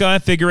Buckeye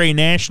Figure 8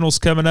 Nationals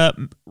coming up.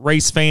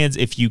 Race fans,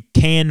 if you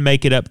can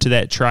make it up to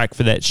that track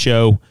for that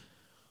show,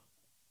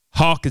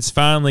 Hawk is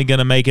finally going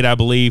to make it, I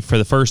believe, for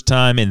the first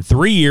time in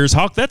 3 years.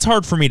 Hawk, that's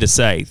hard for me to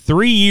say.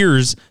 3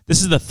 years,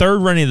 this is the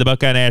 3rd running of the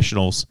Buckeye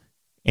Nationals,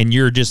 and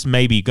you're just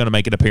maybe going to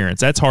make an appearance.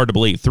 That's hard to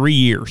believe. 3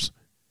 years.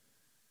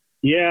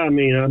 Yeah, I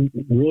mean, I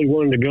really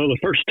wanted to go the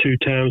first 2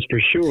 times for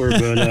sure,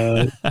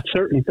 but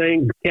certain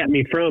things kept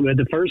me from it.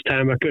 The first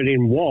time I couldn't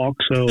even walk,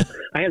 so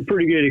I had a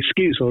pretty good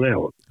excuse on that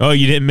one. Oh,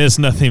 you didn't miss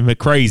nothing but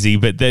crazy,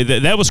 but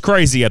that was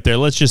crazy up there.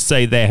 Let's just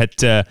say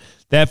that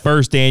that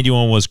first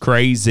annual one was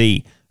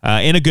crazy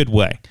in a good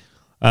way.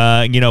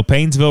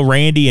 Paynesville,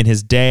 Randy and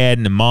his dad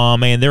and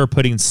mom, man, they were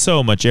putting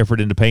so much effort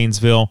into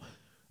Paynesville.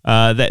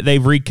 That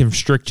they've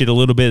reconstructed a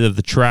little bit of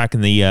the track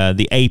and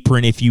the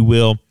apron, if you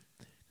will.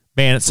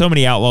 Man, so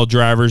many outlaw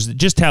drivers,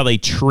 just how they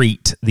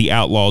treat the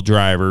outlaw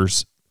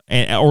drivers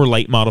or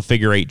late model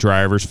figure 8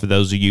 drivers, for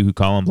those of you who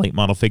call them late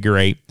model figure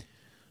 8,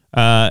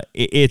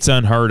 it's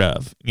unheard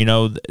of.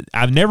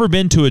 I've never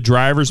been to a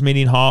driver's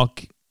meeting,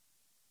 Hawk,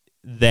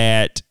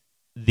 that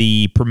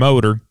the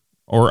promoter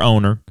or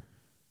owner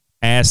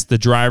asked the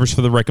drivers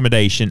for the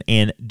recommendation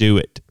and do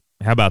it.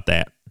 How about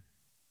that?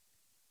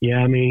 Yeah,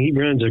 I mean, he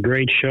runs a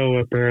great show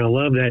up there. I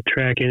love that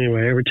track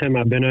anyway. Every time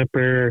I've been up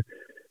there,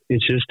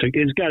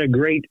 it's got a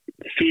great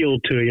feel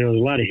to it. There's a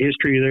lot of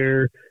history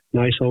there,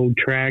 nice old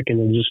track,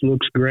 and it just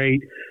looks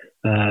great.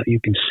 You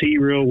can see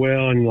real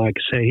well, and like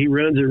I say, he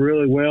runs it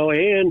really well.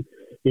 And,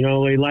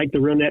 they like to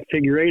run that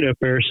figure 8 up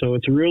there, so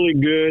it's really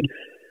good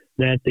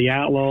that the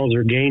Outlaws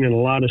are gaining a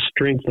lot of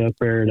strength up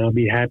there, and I'll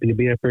be happy to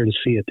be up there to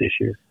see it this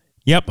year.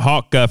 Yep,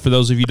 Hawk, for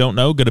those of you who don't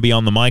know, going to be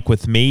on the mic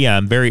with me.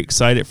 I'm very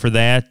excited for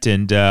that,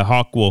 and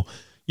Hawk will,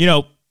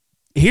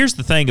 here's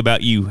the thing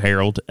about you,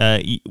 Harold.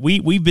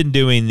 We've been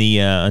doing the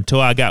until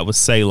I got with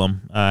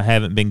Salem.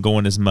 Haven't been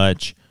going as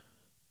much,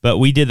 but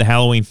we did the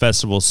Halloween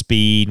Festival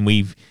Speed, and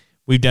we've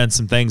done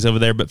some things over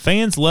there. But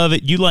fans love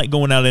it. You like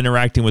going out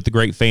interacting with the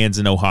great fans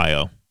in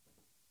Ohio.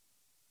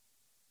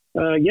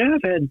 Yeah,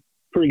 I've had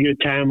pretty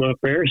good time up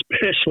there,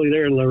 especially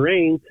there in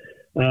Lorraine.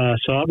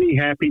 So I'll be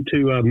happy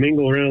to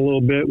mingle around a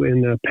little bit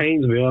in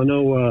Paynesville. I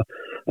know.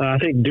 I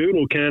think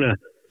Doodle kind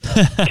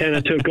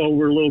of took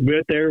over a little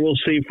bit there. We'll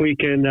see if we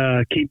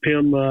can keep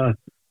him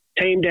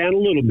tamed down a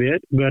little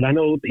bit. But I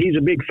know he's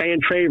a big fan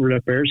favorite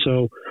up there,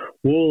 so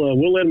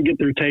we'll let him get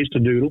their taste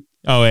of Doodle.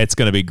 Oh, it's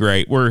going to be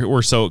great.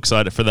 We're so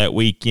excited for that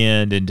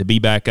weekend and to be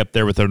back up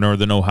there with our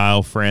Northern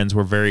Ohio friends.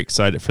 We're very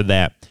excited for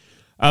that.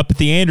 Up at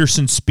the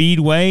Anderson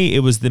Speedway,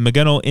 it was the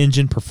McGunnell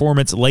Engine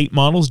Performance Late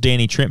Models.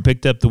 Danny Trent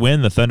picked up the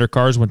win. The Thunder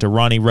Cars went to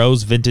Ronnie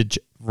Rose Vintage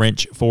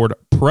Wrench Ford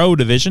Pro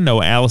Division,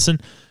 Noah Allison.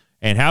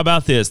 And how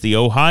about this? The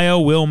Ohio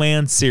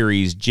Wheelman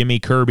Series, Jimmy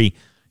Kirby.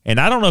 And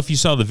I don't know if you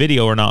saw the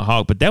video or not,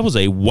 Hawk, but that was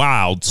a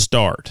wild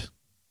start.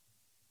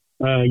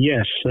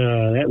 Yes,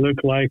 that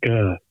looked like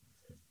a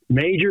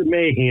major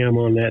mayhem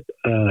on that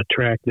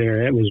track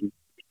there. That was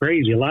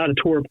crazy. A lot of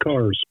tore up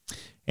cars.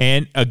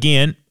 And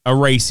again, a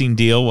racing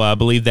deal. I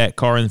believe that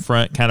car in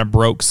front kind of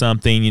broke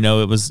something.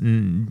 It was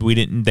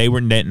didn't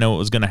know it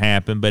was going to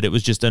happen, but it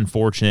was just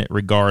unfortunate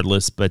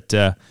regardless. But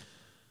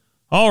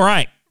all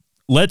right,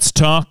 let's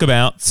talk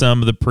about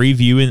some of the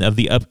previewing of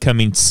the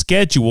upcoming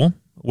schedule.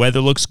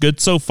 Weather looks good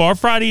so far.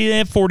 Friday,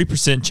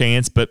 40%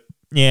 chance, but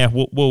yeah,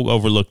 we'll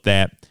overlook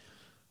that.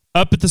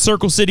 Up at the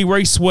Circle City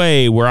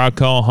Raceway, where I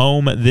call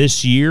home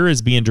this year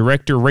as being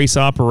Director of Race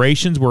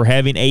Operations, we're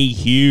having a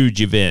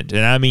huge event,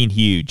 and I mean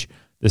huge.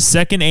 The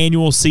 2nd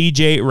annual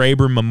C.J.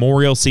 Rayburn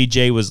Memorial.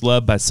 C.J. was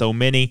loved by so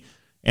many,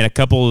 and a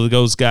couple of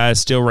those guys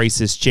still race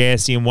his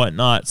chassis and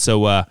whatnot.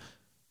 So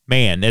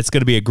Man, that's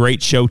going to be a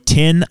great show.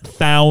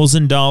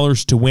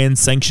 $10,000 to win,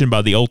 sanctioned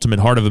by the Ultimate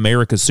Heart of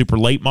America Super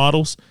Late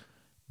Models.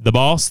 The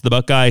Boss, the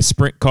Buckeye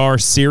Sprint Car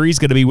Series,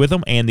 going to be with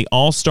them, and the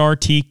All-Star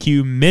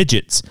TQ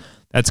Midgets.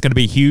 That's going to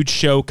be a huge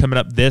show coming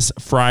up this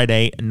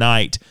Friday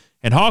night.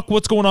 And, Hawk,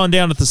 what's going on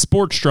down at the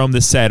Sportstrom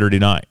this Saturday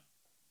night?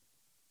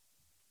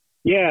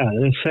 Yeah,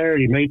 this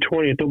Saturday, May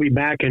 20th, they'll be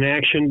back in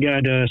action.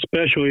 Got a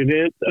special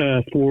event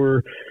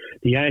for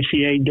the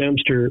ICA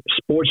Dumpster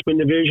Sportsman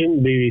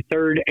Division, the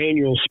third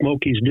annual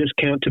Smokies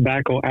Discount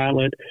Tobacco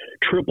Outlet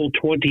Triple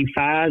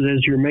 25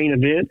 as your main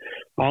event.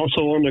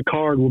 Also on the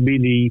card will be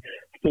the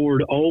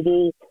Ford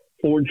Oval,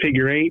 Ford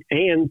Figure 8,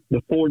 and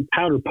the Ford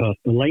Powder Puff.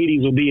 The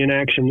ladies will be in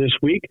action this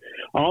week.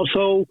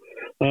 Also,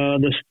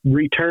 the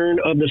return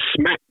of the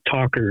Smack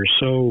Talkers.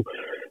 So,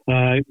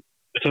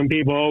 some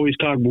people always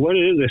talk, what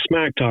is a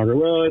smack talker?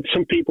 Well,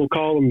 some people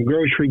call them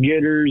grocery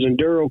getters,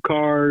 enduro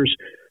cars,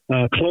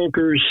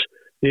 clunkers,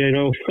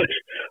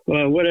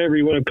 whatever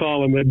you want to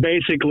call them. But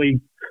basically,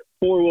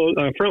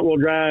 front-wheel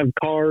drive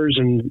cars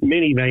and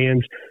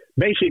minivans,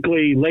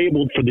 basically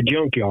labeled for the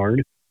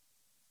junkyard.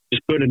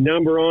 Just put a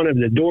number on it,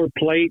 the door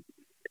plate,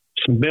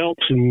 some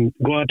belts, and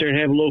go out there and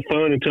have a little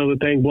fun until the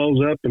thing blows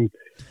up and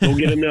go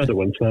get another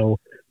one. So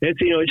it's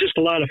just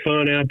a lot of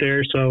fun out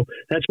there. So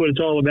that's what it's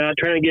all about,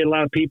 trying to get a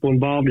lot of people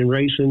involved in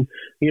racing,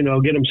 get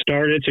them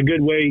started. It's a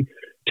good way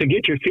to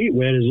get your feet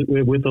wet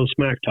with those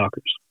smack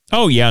talkers.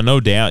 Oh, yeah, no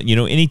doubt.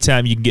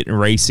 Anytime you can get in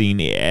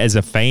racing as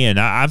a fan,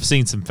 I've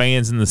seen some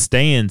fans in the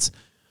stands.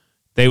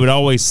 They would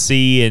always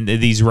see in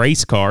these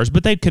race cars,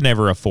 but they could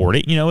never afford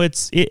it.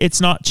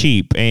 It's not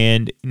cheap.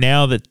 And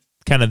now that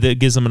kind of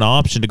gives them an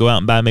option to go out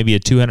and buy maybe a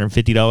 $250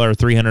 or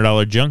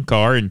 $300 junk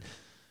car and,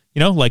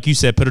 like you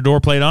said, put a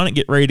door plate on it,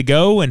 get ready to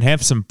go and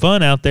have some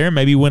fun out there,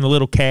 maybe win a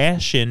little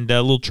cash and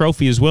a little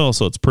trophy as well.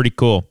 So it's pretty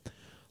cool.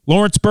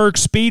 Lawrenceburg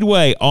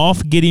Speedway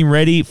off, getting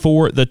ready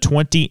for the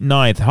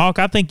 29th. Hawk,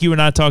 I think you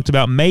and I talked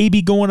about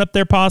maybe going up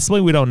there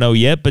possibly. We don't know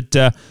yet,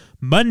 but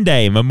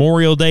Monday,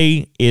 Memorial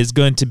Day, is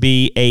going to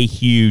be a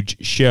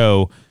huge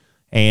show.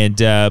 And,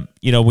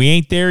 we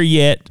ain't there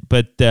yet,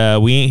 but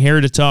we ain't here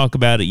to talk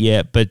about it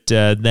yet. But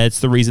that's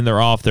the reason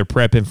they're off. They're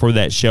prepping for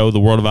that show, the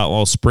World of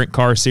Outlaws Sprint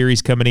Car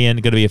Series coming in.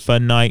 Going to be a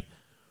fun night.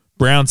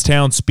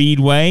 Brownstown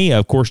Speedway,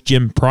 of course,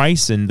 Jim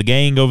Price and the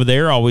gang over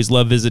there. Always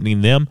love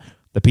visiting them.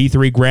 The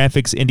P3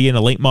 Graphics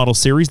Indiana Late Model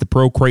Series, the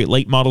Pro Crate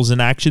Late Models in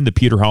action, the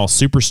Pewter Hall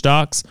Super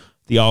Stocks,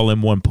 the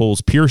All-in-One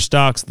Pulls Pure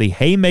Stocks, the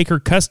Haymaker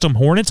Custom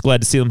Hornets. Glad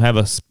to see them have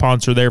a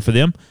sponsor there for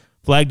them.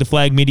 Flag to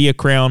Flag Media,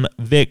 Crown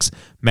Vics.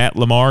 Matt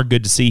Lamar,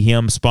 good to see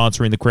him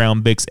sponsoring the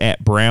Crown Vics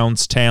at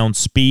Brownstown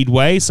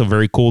Speedway. So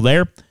very cool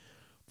there.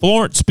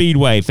 Florence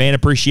Speedway, Fan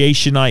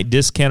Appreciation Night,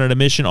 discounted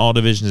admission, all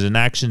divisions and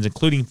actions,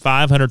 including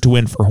 $500 to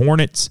win for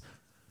Hornets.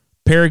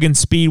 Paragon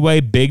Speedway,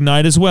 big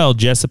night as well.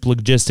 Jessup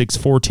Logistics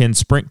 410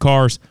 Sprint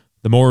Cars,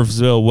 the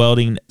Mooresville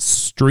Welding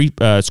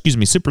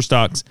Super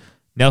Stocks,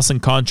 Nelson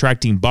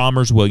Contracting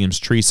Bombers, Williams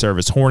Tree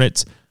Service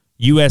Hornets,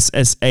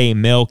 USSA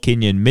Mel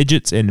Kenyon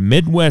Midgets, and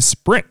Midwest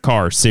Sprint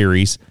Car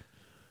Series.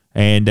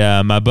 And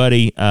my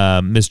buddy,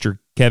 Mr.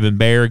 Kevin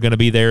Bear, going to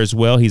be there as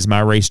well. He's my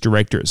race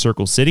director at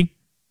Circle City.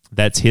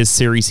 That's his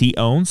series he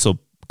owns, so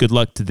good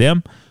luck to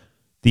them.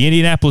 The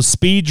Indianapolis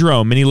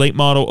Speedrome, mini late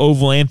model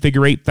oval and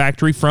figure 8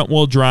 factory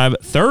front-wheel drive,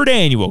 third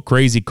annual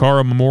Crazy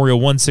Car Memorial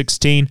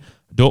 116,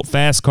 adult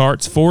fast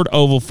carts, Ford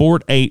Oval,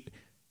 Ford 8.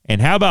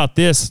 And how about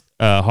this,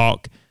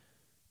 Hawk?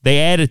 They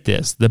added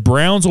this, the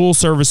Browns Oil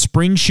Service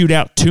Spring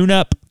Shootout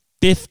Tune-Up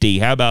 50.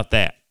 How about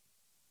that?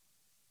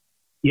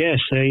 Yes,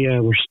 they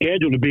were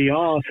scheduled to be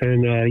off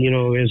and,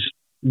 is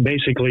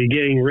basically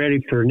getting ready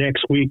for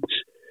next week's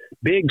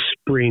big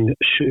spring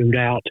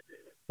shootout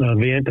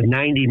event, a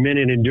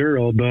 90-minute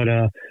enduro. But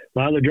a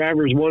lot of the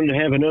drivers wanted to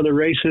have another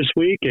race this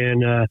week,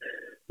 and,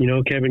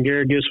 Kevin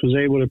Garrigus was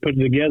able to put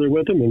it together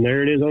with them, and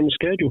there it is on the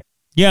schedule.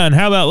 Yeah, and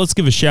how about let's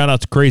give a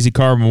shout-out to Crazy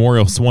Car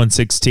Memorial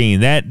 116.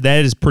 That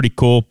is pretty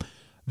cool.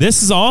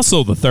 This is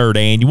also the third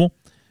annual.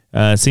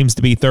 Seems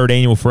to be third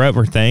annual for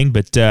everything,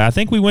 but I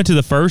think we went to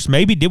the first.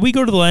 Maybe did we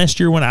go to the last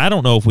year one? I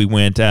don't know if we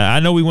went. I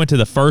know we went to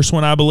the first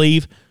one, I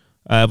believe.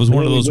 It was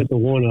one of those. We went to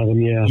one of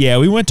them, yeah. Yeah,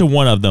 we went to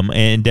one of them,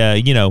 and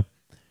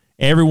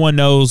everyone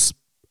knows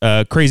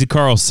Crazy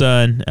Carl's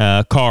son,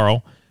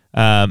 Carl.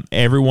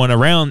 Everyone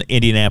around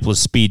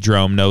Indianapolis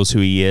Speedrome knows who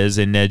he is,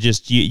 and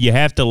you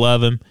have to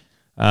love him.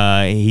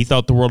 He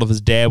thought the world of his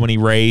dad when he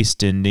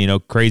raced,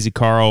 and Crazy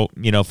Carl.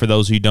 For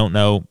those who don't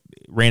know,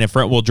 ran a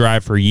front-wheel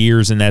drive for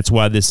years, and that's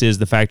why this is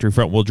the factory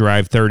front-wheel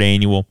drive third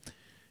annual.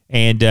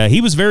 And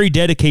he was very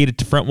dedicated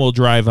to front-wheel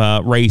drive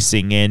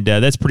racing, and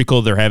that's pretty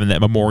cool they're having that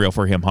memorial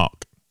for him,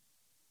 Hawk.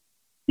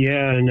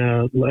 Yeah, and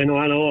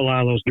I know a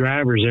lot of those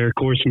drivers there, of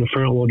course, in the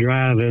front-wheel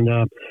drive, and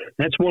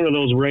that's one of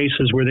those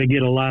races where they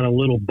get a lot of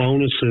little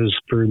bonuses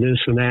for this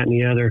and that and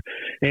the other.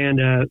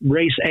 And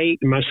race 8,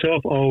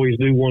 myself, always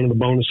do one of the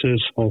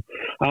bonuses, so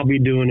I'll be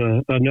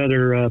doing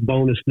another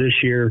bonus this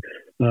year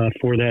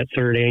for that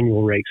third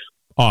annual race.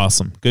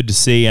 Awesome. Good to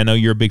see. I know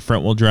you're a big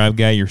front-wheel drive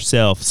guy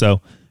yourself, so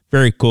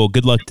very cool.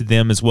 Good luck to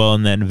them as well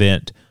in that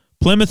event.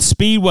 Plymouth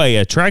Speedway,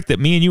 a track that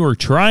me and you are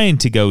trying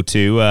to go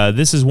to.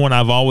 This is one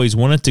I've always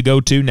wanted to go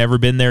to, never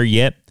been there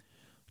yet.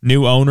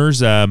 New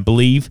owners,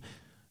 believe.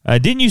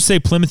 Didn't you say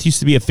Plymouth used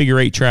to be a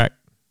figure-8 track?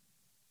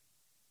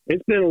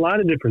 It's been a lot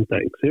of different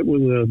things. It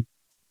was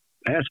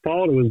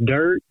asphalt, it was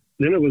dirt,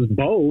 then it was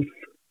both.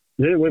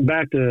 Then it went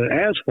back to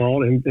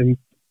asphalt, and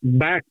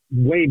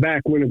way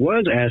back when it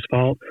was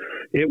asphalt,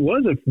 there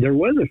was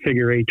a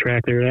figure-8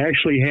 track there. It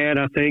actually had,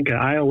 I think, an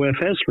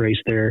IOFS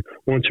race there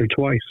once or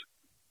twice.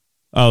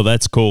 Oh,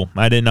 that's cool.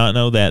 I did not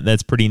know that.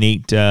 That's pretty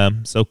neat.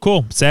 So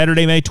cool.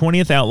 Saturday, May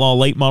 20th, Outlaw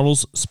Late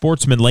Models,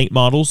 Sportsman Late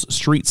Models,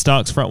 Street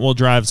Stocks, Front-Wheel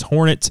Drives,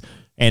 Hornets,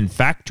 and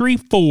Factory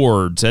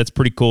Fords. That's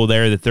pretty cool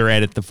there that they're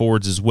at the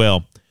Fords as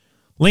well.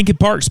 Lincoln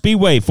Park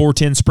Speedway,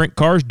 410 Sprint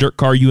Cars, Dirt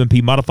Car UMP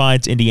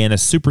Modifieds, Indiana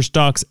Super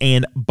Stocks,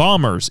 and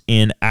Bombers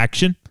in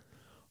action.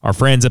 Our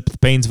friends up at the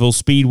Painesville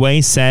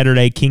Speedway,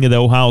 Saturday, King of the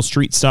Ohio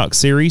Street Stock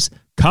Series,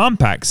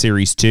 Compact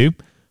Series 2,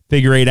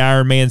 Figure 8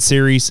 Ironman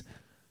Series.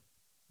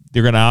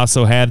 They're going to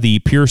also have the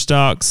Pure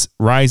Stocks,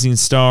 Rising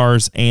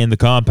Stars, and the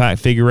Compact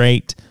Figure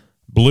 8.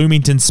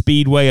 Bloomington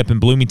Speedway up in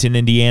Bloomington,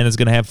 Indiana is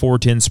going to have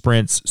 410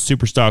 Sprints,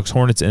 Super Stocks,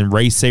 Hornets, and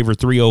Race Saver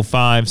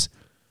 305s.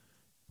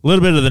 A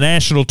little bit of the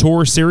National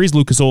Tour Series,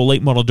 Lucas Oil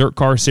Late Model Dirt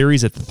Car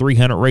Series at the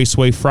 300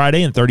 Raceway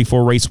Friday and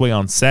 34 Raceway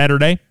on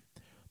Saturday.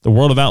 The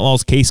World of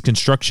Outlaws Case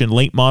Construction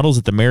Late Models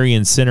at the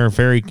Marion Center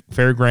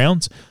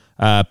Fairgrounds.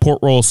 Port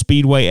Royal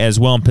Speedway as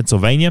well in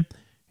Pennsylvania.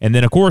 And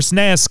then, of course,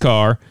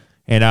 NASCAR.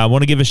 And I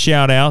want to give a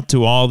shout-out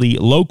to all the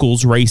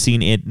locals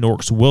racing at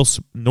North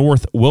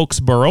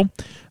Wilkesboro.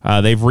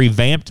 They've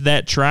revamped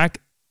that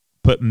track,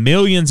 put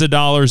millions of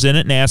dollars in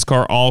it.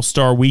 NASCAR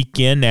All-Star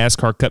Weekend,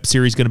 NASCAR Cup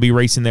Series going to be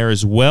racing there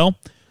as well.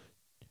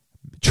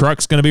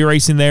 Truck's going to be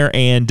racing there,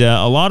 and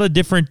a lot of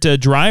different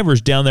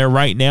drivers down there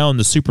right now in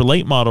the super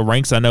late model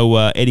ranks. I know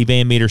Eddie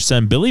Van Meter's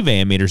son, Billy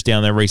Van Meter's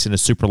down there racing a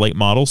super late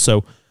model,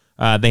 so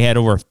they had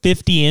over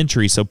 50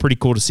 entries, so pretty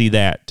cool to see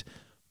that.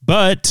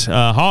 But,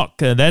 Hawk,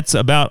 that's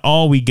about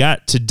all we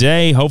got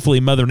today. Hopefully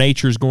Mother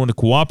Nature is going to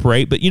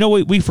cooperate. But, you know,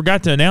 we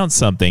forgot to announce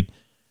something.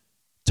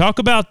 Talk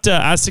about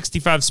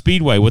I-65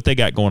 Speedway, what they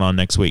got going on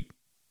next week.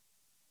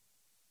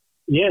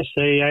 Yes,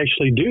 they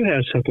actually do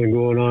have something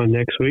going on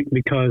next week,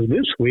 because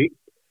this week,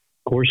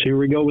 of course, here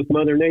we go with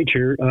Mother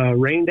Nature,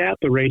 rained out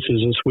the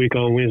races this week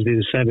on Wednesday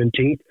the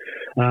 17th.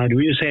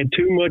 We just had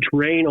too much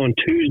rain on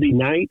Tuesday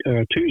night,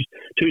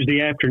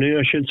 Tuesday afternoon,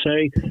 I should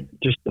say.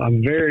 Just a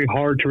very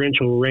hard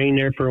torrential rain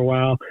there for a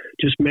while.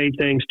 Just made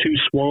things too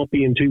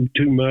swampy and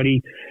too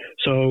muddy.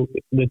 So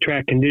the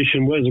track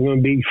condition wasn't going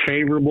to be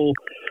favorable.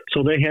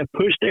 So they have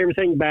pushed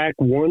everything back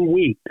 1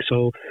 week.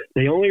 So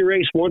they only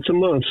race once a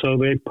month. So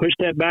they pushed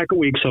that back a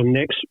week. So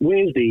next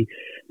Wednesday,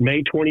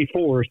 May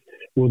 24th,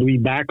 we'll be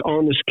back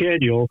on the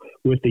schedule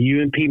with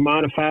the UMP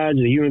Modifieds,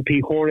 the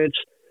UMP Hornets,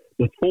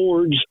 the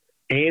Fords,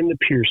 and the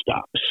Pure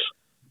Stocks.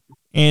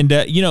 And,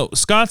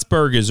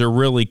 Scottsburg is a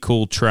really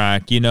cool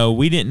track.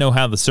 We didn't know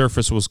how the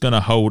surface was going to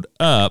hold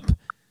up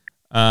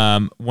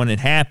when it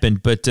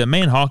happened. But,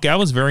 man, Hawk, I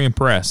was very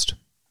impressed.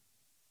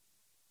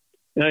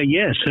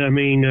 Yes. I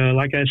mean,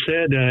 like I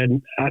said,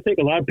 I think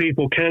a lot of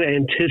people kind of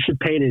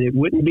anticipated it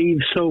wouldn't be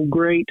so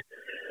great.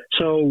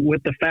 So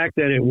with the fact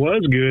that it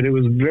was good, it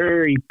was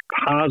very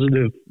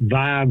positive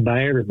vibe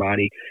by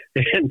everybody.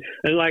 And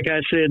like I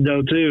said,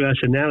 though, too, I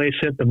said, now they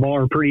set the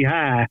bar pretty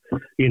high,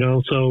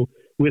 so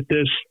with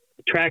this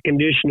track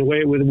condition, the way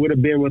it would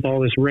have been with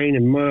all this rain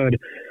and mud,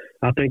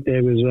 I think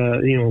they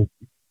was,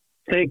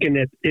 thinking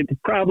that it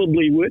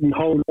probably wouldn't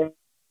hold on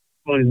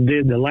what it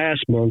did the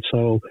last month.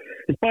 So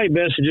it's probably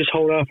best to just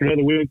hold off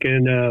another week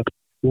and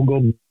we'll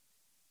go.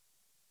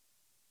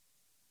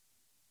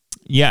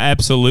 Yeah,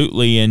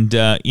 absolutely. And,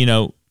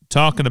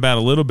 talking about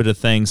a little bit of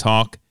things,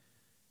 Hawk,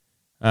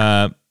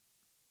 I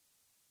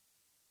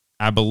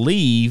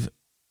believe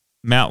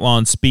Mount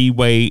Lawn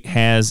Speedway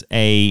has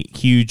a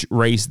huge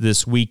race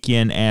this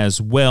weekend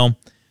as well.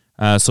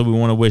 So we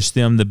want to wish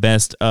them the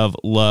best of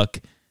luck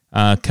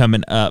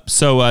coming up.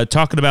 So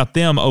talking about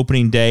them,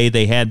 opening day,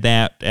 they had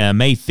that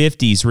May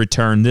 50s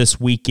return this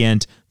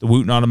weekend. The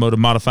Wooten Automotive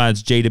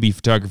Modifieds, JW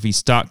Photography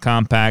Stock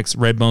Compacts,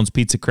 Red Bones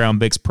Pizza Crown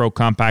Vics Pro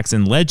Compacts,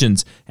 and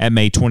Legends at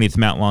May 20th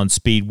Mount Lawn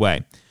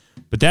Speedway.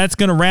 But that's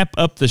going to wrap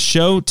up the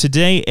show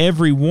today,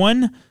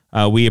 everyone.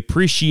 We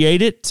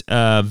appreciate it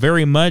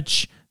very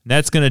much.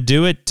 That's going to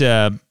do it.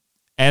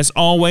 As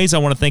always, I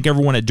want to thank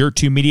everyone at Dirt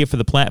 2 Media for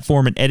the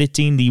platform and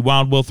editing the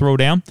Wild Will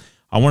Throwdown.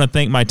 I want to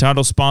thank my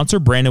title sponsor,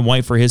 Brandon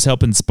White, for his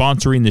help in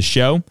sponsoring the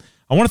show.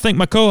 I want to thank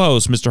my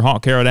co-host, Mr.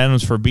 Hawk Harold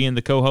Adams, for being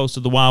the co-host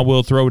of the Wild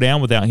Will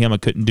Throwdown. Without him, I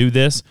couldn't do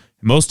this.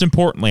 Most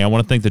importantly, I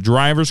want to thank the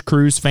drivers,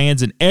 crews,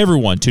 fans, and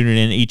everyone tuning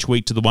in each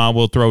week to the Wild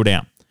Will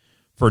Throwdown.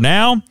 For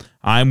now,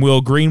 I'm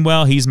Will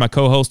Greenwell. He's my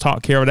co-host,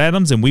 Hawk Harold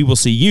Adams, and we will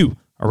see you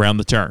around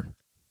the turn.